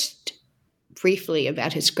just briefly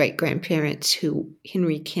about his great-grandparents,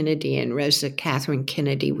 Henry Kennedy and Rosa Catherine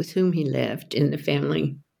Kennedy, with whom he lived in the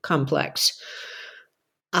family complex.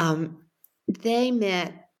 They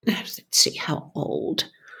met, let's see how old.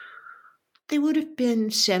 They would have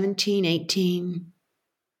been 17, 18,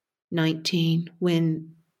 19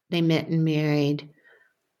 when they met and married.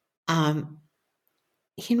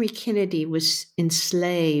 Henry Kennedy was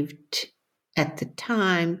enslaved at the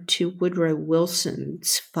time to Woodrow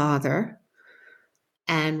Wilson's father,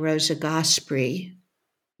 and Rosa Gosprey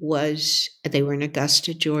they were in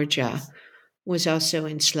Augusta, Georgia, was also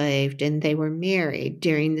enslaved, and they were married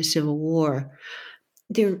during the Civil War.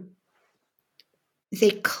 They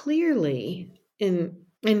clearly, and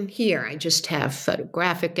here I just have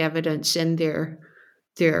photographic evidence, and their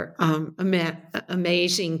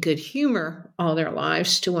amazing good humor all their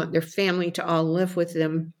lives, to want their family to all live with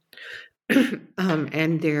them,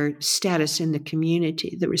 and their status in the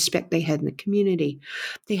community, the respect they had in the community.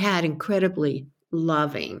 They had incredibly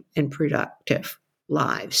loving and productive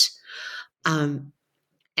lives.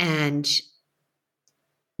 And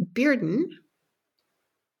Bearden,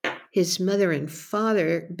 his mother and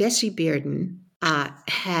father, Bessie Bearden,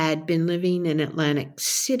 had been living in Atlantic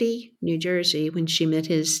City, New Jersey, when she met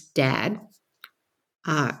his dad,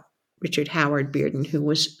 Richard Howard Bearden, who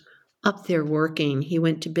was up there working. He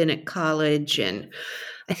went to Bennett College and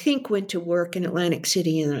I think went to work in Atlantic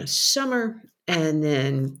City in the summer and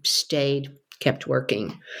then kept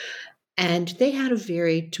working. And they had a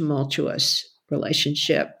very tumultuous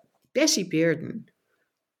relationship. Bessie Bearden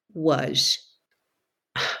was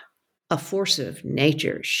a force of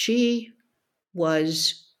nature. She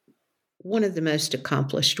was one of the most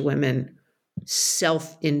accomplished women,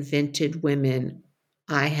 self-invented women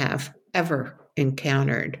I have ever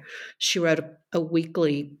encountered. She wrote a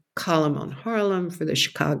weekly column on Harlem for the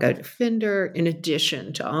Chicago Defender, in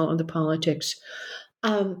addition to all of the politics.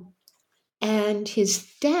 And his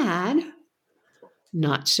dad,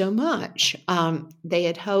 not so much. They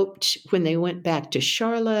had hoped when they went back to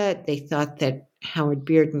Charlotte, they thought that Howard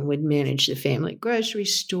Bearden would manage the family grocery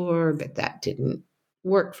store, but that didn't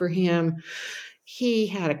work for him. He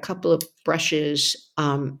had a couple of brushes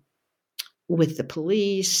with the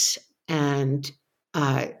police and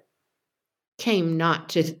came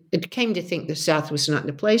to think the South was not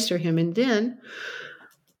the place for him. And then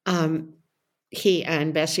he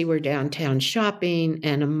and Bessie were downtown shopping,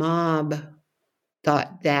 and a mob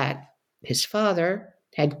thought that his father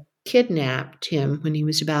had kidnapped him when he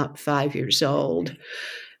was about 5 years old.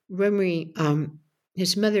 Rumry,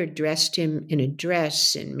 his mother dressed him in a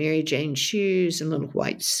dress and Mary Jane shoes and little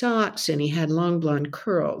white socks, and he had long blonde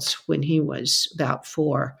curls when he was about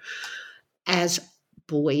 4. As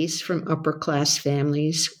boys from upper-class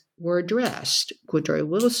families were dressed, Woodrow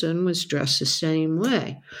Wilson was dressed the same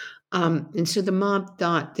way. And so the mob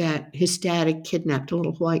thought that his dad had kidnapped a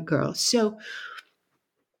little white girl. So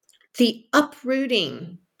the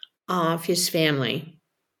uprooting of his family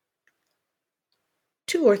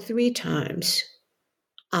 2 or 3 times,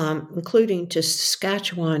 including to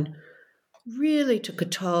Saskatchewan, really took a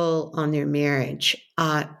toll on their marriage,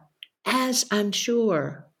 as I'm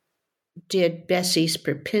sure did Bessie's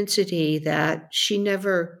propensity that she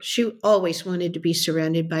always wanted to be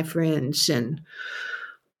surrounded by friends. And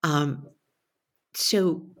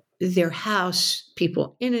so their house,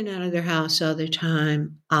 people in and out of their house all the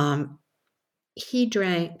time. He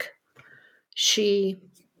drank.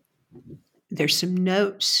 There's some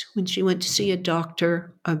notes when she went to see a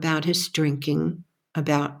doctor about his drinking,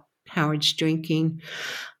 about Howard's drinking,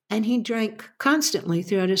 and he drank constantly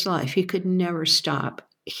throughout his life. He could never stop.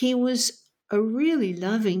 He was a really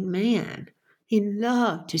loving man. He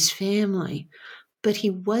loved his family, but he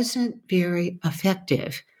wasn't very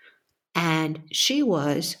effective. And she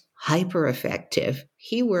was hyper effective.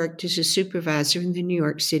 He worked as a supervisor in the New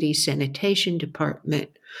York City sanitation department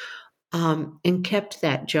and kept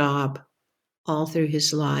that job all through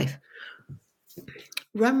his life.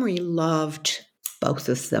 Rumry loved both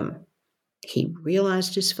of them. He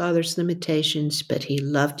realized his father's limitations, but he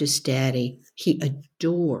loved his daddy. He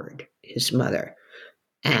adored his mother,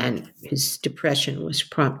 and his depression was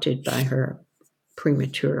prompted by her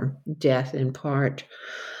premature death in part.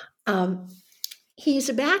 He's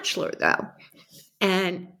a bachelor, though,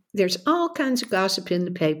 and there's all kinds of gossip in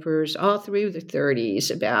the papers all through the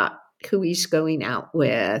 30s about who he's going out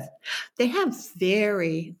with. They have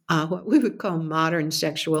very, what we would call modern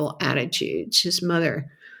sexual attitudes. His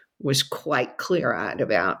mother was quite clear-eyed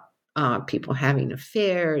about people having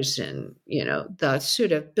affairs and, the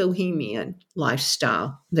sort of bohemian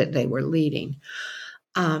lifestyle that they were leading.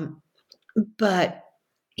 But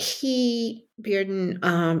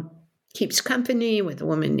Bearden, keeps company with a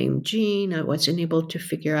woman named Jean. I wasn't able to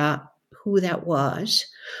figure out who that was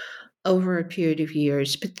over a period of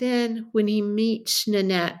years. But then when he meets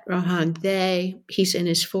Nanette Rohan, he's in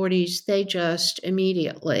his 40s, they just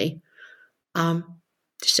immediately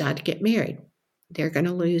decide to get married. They're going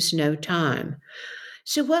to lose no time.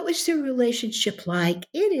 So what was their relationship like?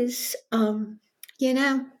 It is,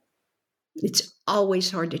 it's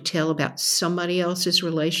always hard to tell about somebody else's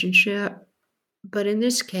relationship. But in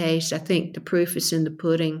this case, I think the proof is in the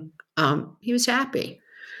pudding. He was happy.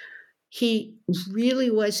 He really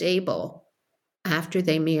was able, after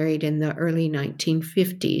they married in the early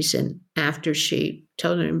 1950s, and after she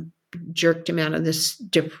jerked him out of this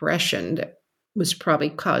depression that was probably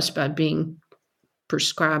caused by being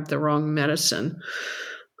prescribed the wrong medicine,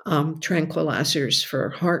 tranquilizers for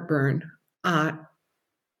heartburn.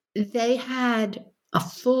 They had a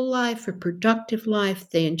full life, a productive life.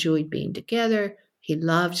 They enjoyed being together. He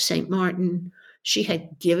loved St. Martin. She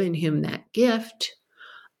had given him that gift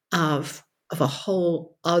of a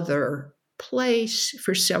whole other place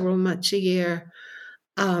for several months a year.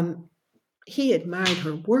 He admired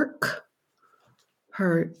her work,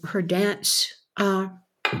 her dance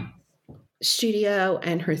studio,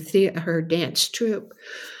 and her dance troupe,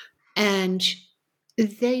 and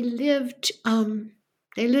they lived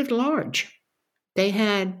large. They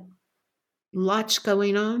had lots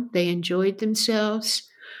going on. They enjoyed themselves,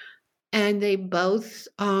 and they both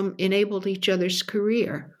enabled each other's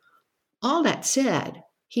career. All that said,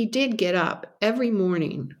 he did get up every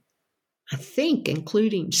morning, I think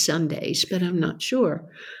including Sundays, but I'm not sure,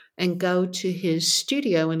 and go to his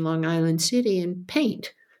studio in Long Island City and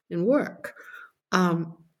paint and work.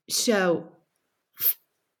 So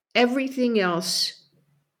everything else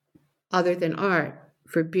other than art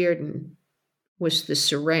for Bearden was the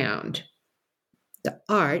surround. The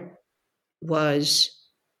art was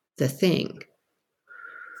the thing.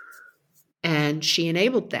 And she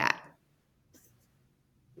enabled that,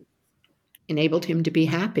 enabled him to be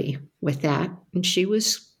happy with that. And she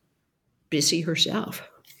was busy herself.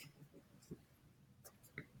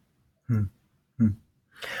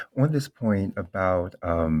 On this point about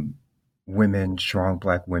women, strong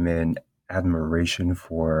Black women, admiration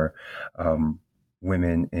for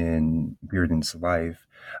women in Bearden's life,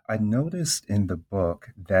 I noticed in the book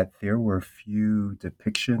that there were few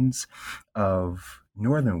depictions of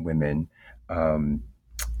Northern women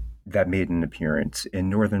that made an appearance, in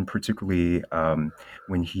Northern particularly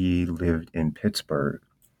when he lived in Pittsburgh.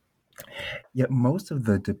 Yet most of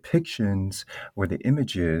the depictions or the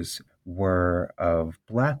images were of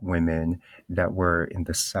Black women that were in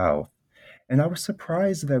the South. And I was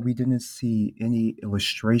surprised that we didn't see any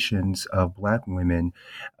illustrations of Black women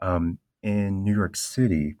in New York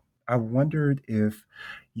City. I wondered if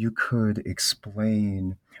you could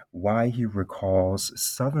explain why he recalls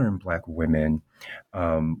Southern Black women,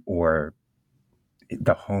 or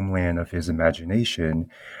the homeland of his imagination,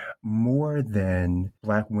 more than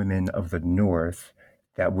Black women of the North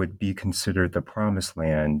that would be considered the promised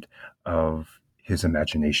land of his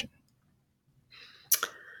imagination.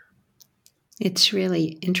 It's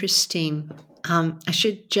really interesting. I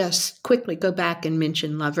should just quickly go back and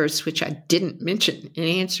mention Lovers, which I didn't mention in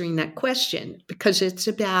answering that question, because it's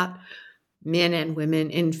about men and women.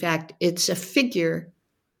 In fact, it's a figure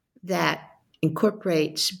that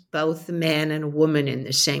incorporates both a man and a woman in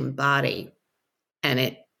the same body. And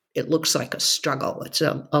it looks like a struggle. It's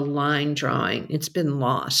a line drawing. It's been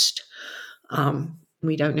lost.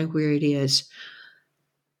 We don't know where it is.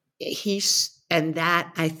 And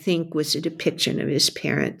that, I think, was a depiction of his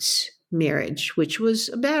parents' marriage, which was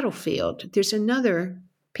a battlefield. There's another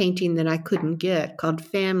painting that I couldn't get called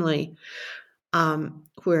Family,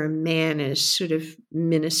 where a man is sort of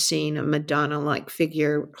menacing a Madonna-like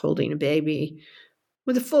figure holding a baby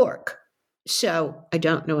with a fork. So I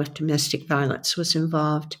don't know if domestic violence was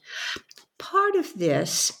involved. Part of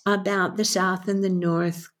this about the South and the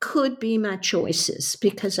North could be my choices,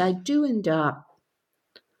 because I do end up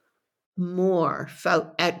more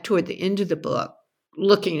toward the end of the book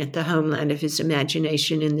looking at the homeland of his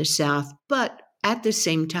imagination in the South. But at the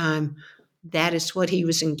same time, that is what he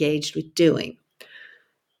was engaged with doing.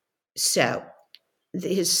 So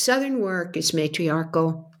his Southern work is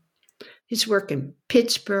matriarchal. His work in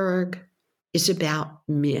Pittsburgh is about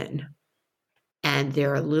men. And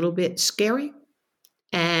they're a little bit scary,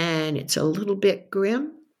 and it's a little bit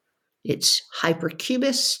grim. It's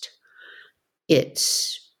hypercubist.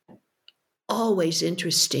 It's always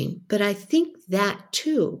interesting. But I think that,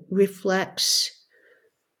 too, reflects,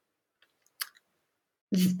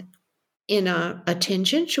 in a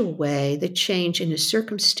tangential way, the change in his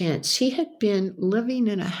circumstance. He had been living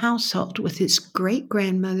in a household with his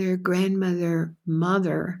great-grandmother, grandmother,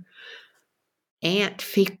 mother, aunt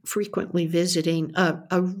frequently visiting,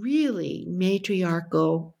 a really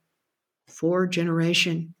matriarchal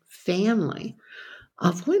 4-generation family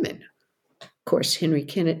of women. Of course, Henry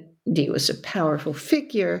Kennedy was a powerful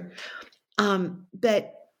figure,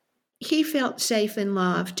 but he felt safe and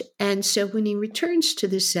loved. And so when he returns to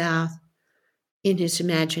the South in his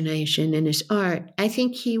imagination and his art, I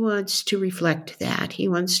think he wants to reflect that. He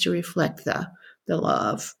wants to reflect the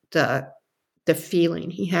love, the feeling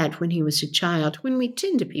he had when he was a child, when we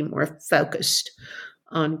tend to be more focused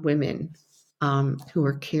on women who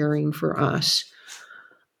are caring for us.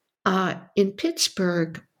 In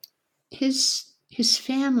Pittsburgh, his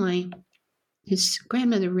family, his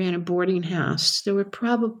grandmother ran a boarding house. There were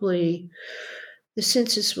probably, the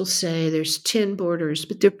census will say there's 10 boarders,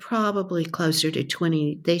 but they're probably closer to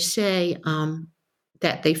 20. They say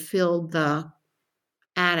that they filled the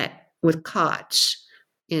attic with cots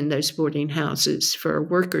in those boarding houses for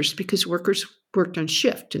workers, because workers worked on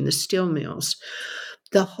shift in the steel mills.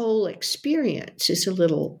 The whole experience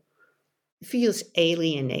feels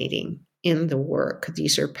alienating in the work.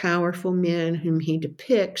 These are powerful men whom he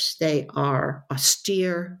depicts. They are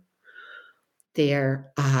austere.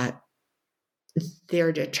 They're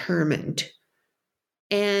determined.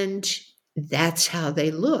 And that's how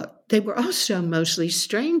they look. They were also mostly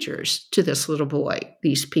strangers to this little boy,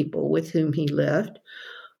 these people with whom he lived,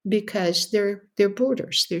 because they're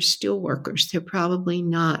boarders, they're steel workers. They're probably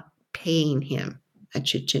not paying him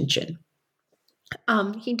much attention.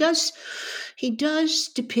 He does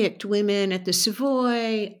depict women at the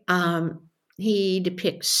Savoy. He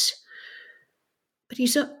depicts,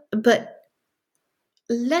 but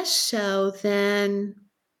less so than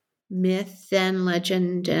myth and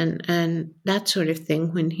legend and that sort of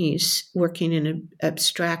thing when he's working in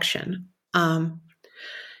abstraction.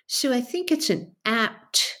 So I think it's an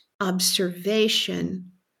apt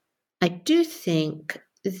observation. I do think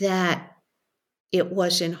that it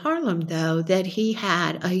was in Harlem, though, that he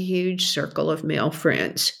had a huge circle of male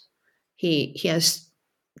friends. He has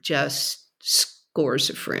just scores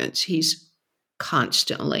of friends. He's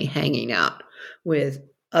constantly hanging out with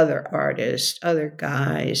other artists, other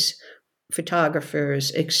guys,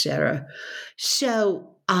 photographers, etc.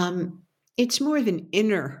 So it's more of an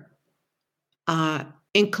inner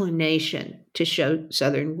inclination to show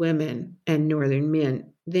Southern women and Northern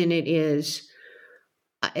men than it is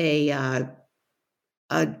an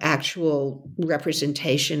actual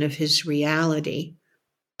representation of his reality,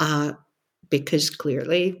 because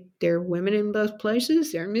clearly there are women in both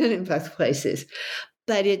places, there are men in both places.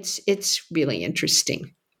 But it's really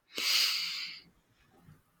interesting.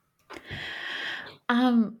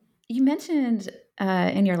 You mentioned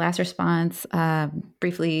in your last response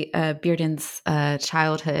briefly Bearden's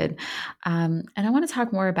childhood, and I want to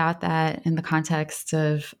talk more about that in the context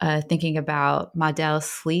of thinking about Maudel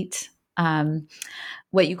Sleet,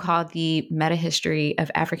 what you call the meta-history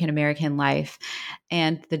of African-American life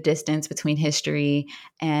and the distance between history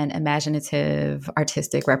and imaginative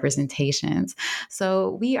artistic representations.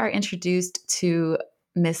 So we are introduced to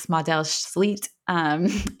Miss Maudel Sleet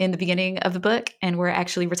in the beginning of the book, and we're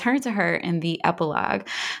actually returned to her in the epilogue.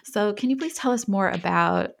 So can you please tell us more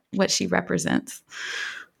about what she represents?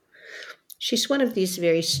 She's one of these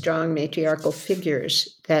very strong matriarchal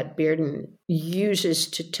figures that Bearden uses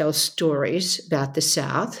to tell stories about the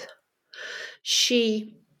South.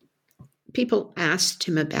 People asked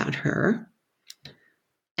him about her,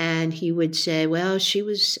 and he would say, well, she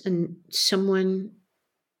was someone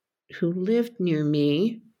who lived near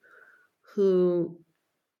me, who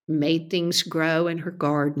made things grow in her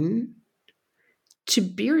garden. To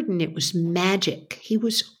Bearden, it was magic. He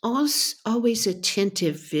was always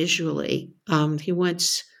attentive visually. He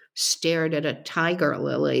once stared at a tiger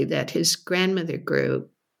lily that his grandmother grew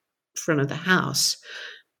in front of the house,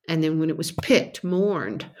 and then when it was picked,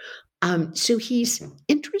 mourned. So he's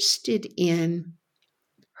interested in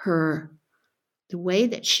her, the way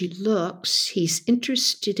that she looks. He's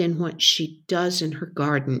interested in what she does in her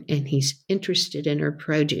garden, and he's interested in her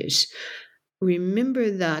produce.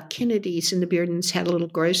 Remember, the Kennedys and the Beardens had a little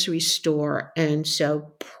grocery store, and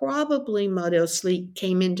so probably Maudel Sleet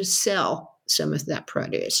came in to sell some of that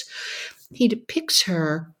produce. He depicts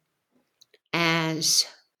her as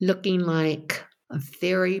looking like a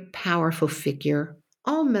very powerful figure,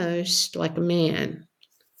 almost like a man.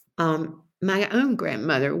 My own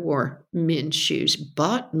grandmother wore men's shoes,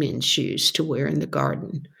 bought men's shoes to wear in the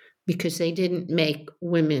garden because they didn't make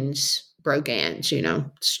women's brogans,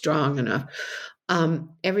 strong enough.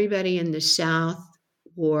 Everybody in the South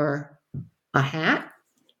wore a hat.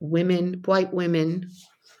 White women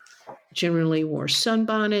generally wore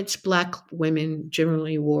sunbonnets. Black women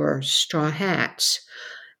generally wore straw hats.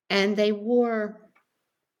 And I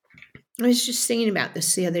was just thinking about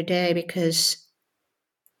this the other day because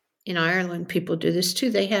in Ireland, people do this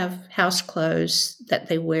too. They have house clothes that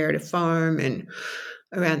they wear to farm and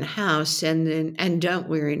around the house, and don't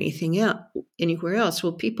wear anything else anywhere else.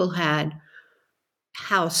 Well, people had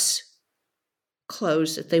house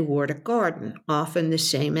clothes that they wore to garden, often the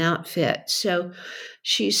same outfit. So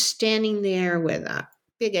she's standing there with a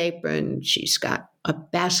big apron. She's got a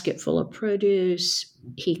basket full of produce.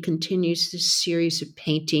 He continues this series of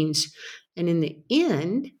paintings, and in the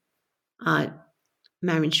end,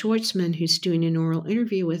 Myron Schwartzman, who's doing an oral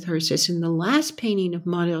interview with her, says in the last painting of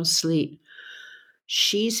Maudel Sleet,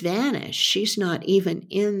 she's vanished. She's not even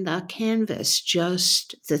in the canvas,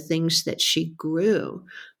 just the things that she grew.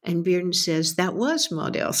 And Bearden says that was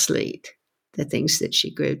Maudel Sleet, the things that she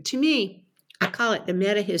grew. To me, I call it the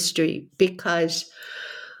meta-history because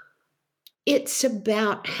It's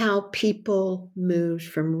about how people moved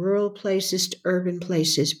from rural places to urban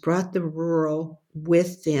places, brought the rural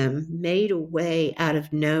with them, made a way out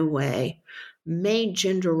of no way, made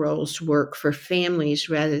gender roles work for families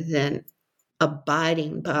rather than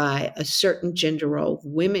abiding by a certain gender role.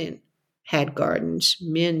 Women had gardens,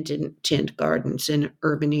 men didn't tend gardens in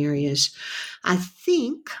urban areas. I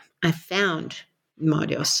think I found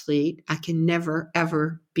Maudie Sleet. I can never,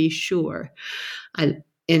 ever be sure.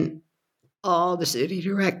 In all the city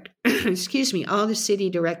all the city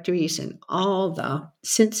directories and all the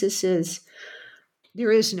censuses,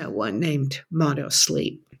 there is no one named Maudie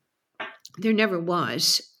Sleet. There never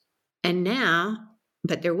was. And now,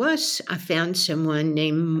 but there was, I found someone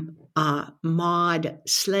named Maud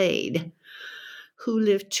Slade who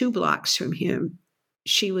lived 2 blocks from him.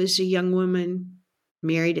 She was a young woman,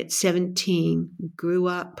 married at 17, grew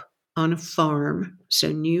up on a farm,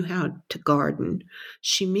 so knew how to garden.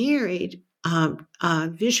 She married a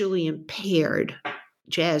visually impaired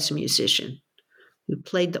jazz musician who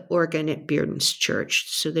played the organ at Bearden's church,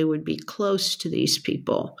 so they would be close to these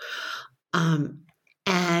people.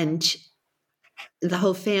 And the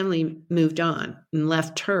whole family moved on and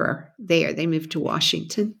left her there. They moved to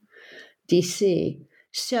Washington, D.C.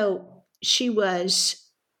 So she was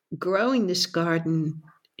growing this garden.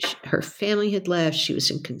 Her family had left. She was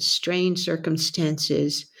in constrained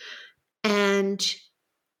circumstances and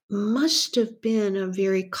must have been a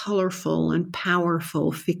very colorful and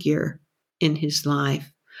powerful figure in his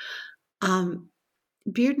life.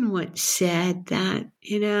 Bearden once said that,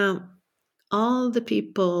 all the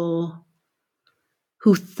people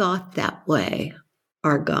who thought that way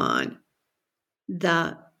are gone.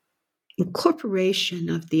 The incorporation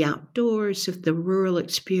of the outdoors, of the rural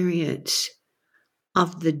experience,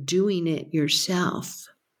 of the doing it yourself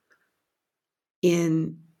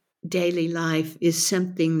in daily life is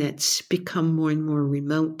something that's become more and more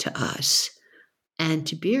remote to us. And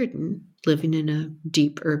to Bearden, living in a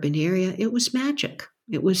deep urban area, it was magic.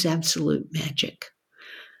 It was absolute magic.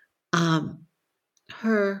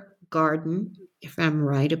 Her garden, if I'm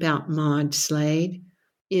right about Maud Slade,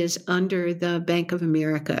 is under the Bank of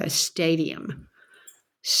America Stadium.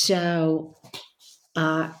 So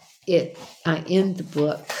in the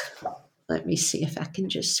book, let me see if I can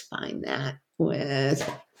just find that,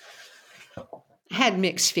 I had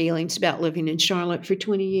mixed feelings about living in Charlotte for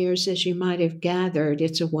 20 years, as you might have gathered.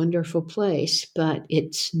 It's a wonderful place, but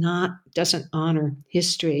doesn't honor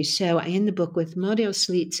history. So I end the book with Maudie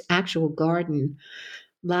Sleet's actual garden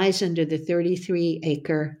lies under the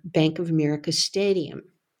 33-acre Bank of America Stadium.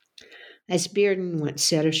 As Bearden once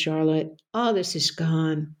said of Charlotte, all this is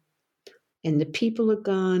gone, and the people are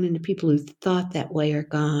gone, and the people who thought that way are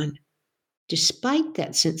gone. Despite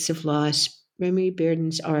that sense of loss, Remy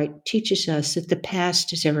Bearden's art teaches us that the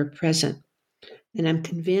past is ever present. And I'm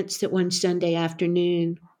convinced that one Sunday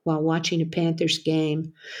afternoon, while watching a Panthers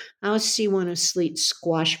game, I'll see one of Sleet's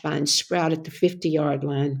squash vines sprout at the 50-yard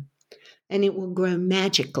line, and it will grow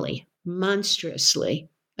magically,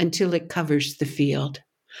 monstrously, until it covers the field.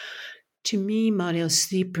 To me, Maudie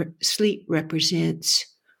Sleet represents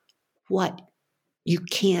what you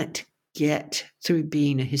can't get through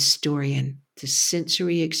being a historian. The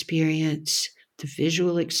sensory experience, the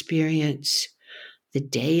visual experience, the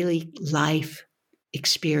daily life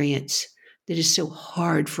experience that is so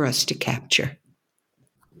hard for us to capture.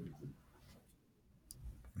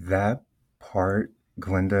 That part,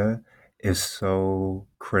 Glenda, is so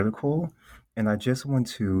critical. And I just want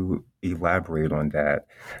to elaborate on that.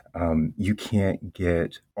 You can't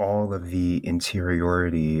get all of the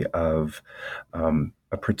interiority of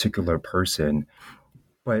a particular person,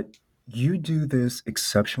 but you do this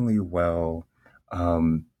exceptionally well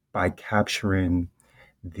by capturing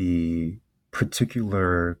the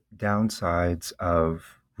particular downsides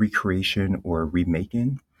of recreation or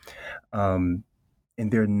remaking. And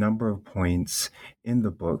there are a number of points in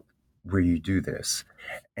the book where you do this.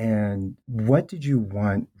 And what did you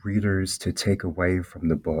want readers to take away from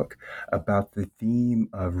the book about the theme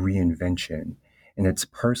of reinvention and its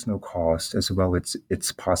personal cost as well as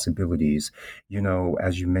its possibilities?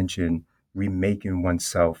 As you mentioned, remaking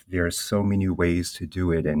oneself, there are so many ways to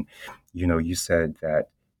do it. And, you said that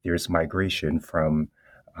there's migration from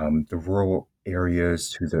the rural areas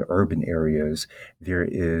to the urban areas. There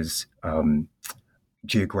is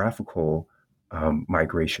geographical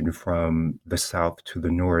migration from the south to the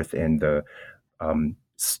north, and the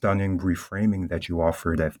stunning reframing that you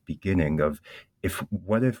offered at the beginning of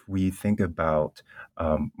what if we think about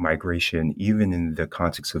migration even in the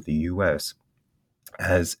context of the U.S.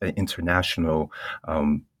 as an international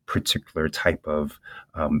particular type of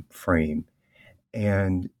frame.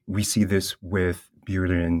 And we see this with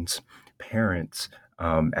Bearden's parents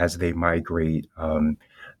as they migrate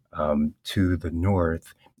to the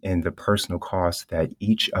north, and the personal cost that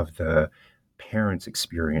each of the parents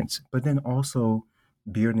experience. But then also,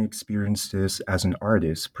 Bearden experienced this as an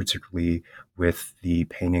artist, particularly with the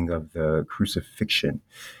painting of the crucifixion.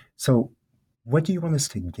 So, what do you want us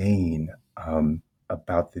to gain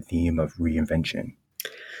about the theme of reinvention?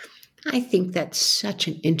 I think that's such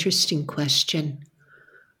an interesting question.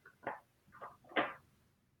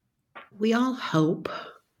 We all hope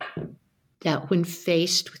that when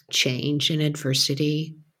faced with change and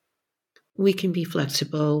adversity, we can be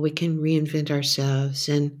flexible, we can reinvent ourselves.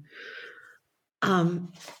 And I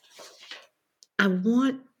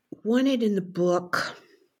wanted in the book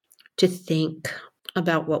to think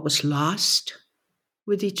about what was lost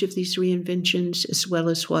with each of these reinventions, as well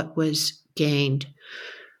as what was gained.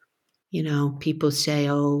 You know, people say,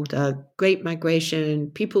 oh, the Great Migration,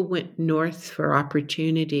 people went north for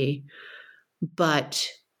opportunity, but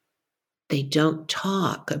they don't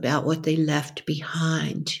talk about what they left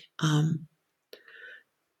behind.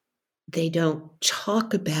 They don't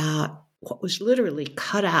talk about what was literally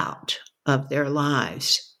cut out of their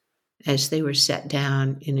lives as they were set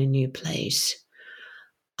down in a new place.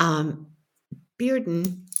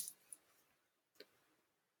 Bearden,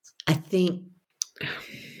 I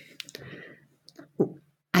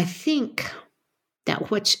think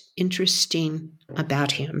that what's interesting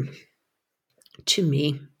about him, to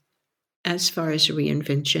me, as far as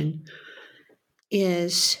reinvention,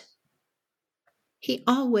 is he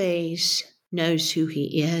always knows who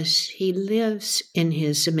he is. He lives in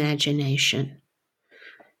his imagination.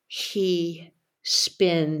 He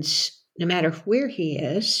spends, no matter where he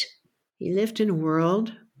is, he lived in a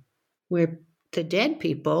world where the dead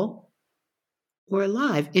people were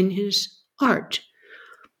alive in his art.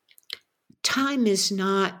 Time is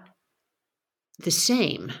not the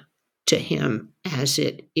same to him as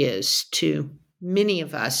it is to many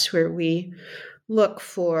of us, where we look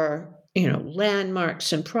for,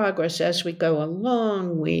 landmarks and progress as we go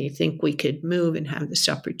along. We think we could move and have this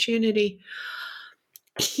opportunity.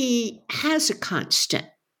 He has a constant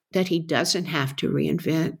that he doesn't have to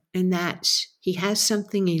reinvent, and that's he has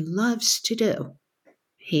something he loves to do.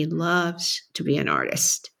 He loves to be an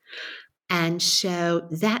artist. And so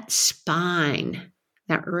that spine,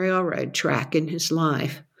 that railroad track in his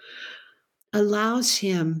life, allows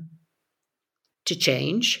him to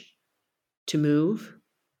change, to move,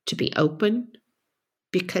 to be open,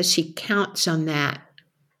 because he counts on that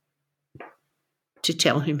to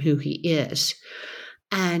tell him who he is.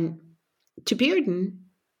 And to Bearden,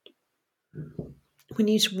 when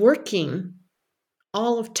he's working,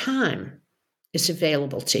 all of time is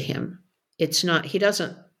available to him. It's not, he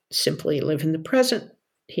doesn't simply live in the present.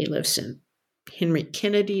 He lives in Henry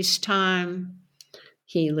Kennedy's time.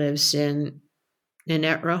 He lives in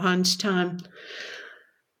Nanette Rohan's time.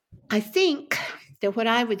 I think that what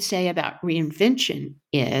I would say about reinvention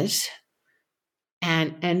is,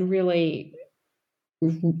 and really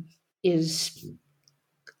is,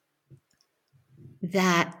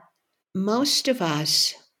 that most of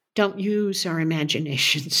us don't use our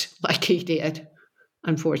imaginations like he did.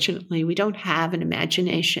 Unfortunately, we don't have an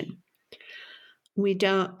imagination. We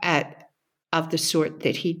don't, of the sort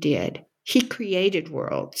that he did. He created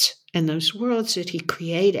worlds, and those worlds that he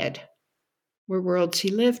created were worlds he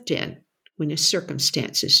lived in when his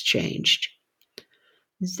circumstances changed.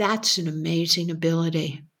 That's an amazing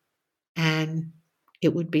ability, and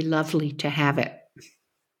it would be lovely to have it.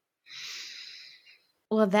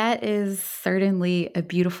 Well, that is certainly a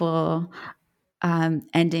beautiful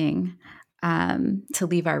ending to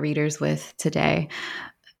leave our readers with today.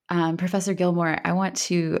 Professor Gilmore, I want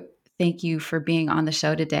to thank you for being on the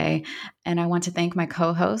show today. And I want to thank my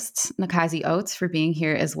co-host, Nkazi Oates, for being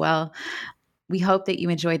here as well. We hope that you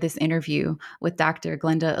enjoyed this interview with Dr.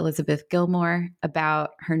 Glenda Elizabeth Gilmore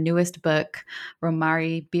about her newest book,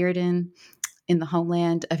 Romare Bearden, In the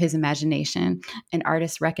Homeland of His Imagination, An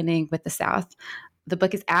Artist's Reckoning with the South. The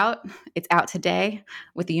book is out. It's out today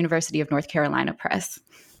with the University of North Carolina Press.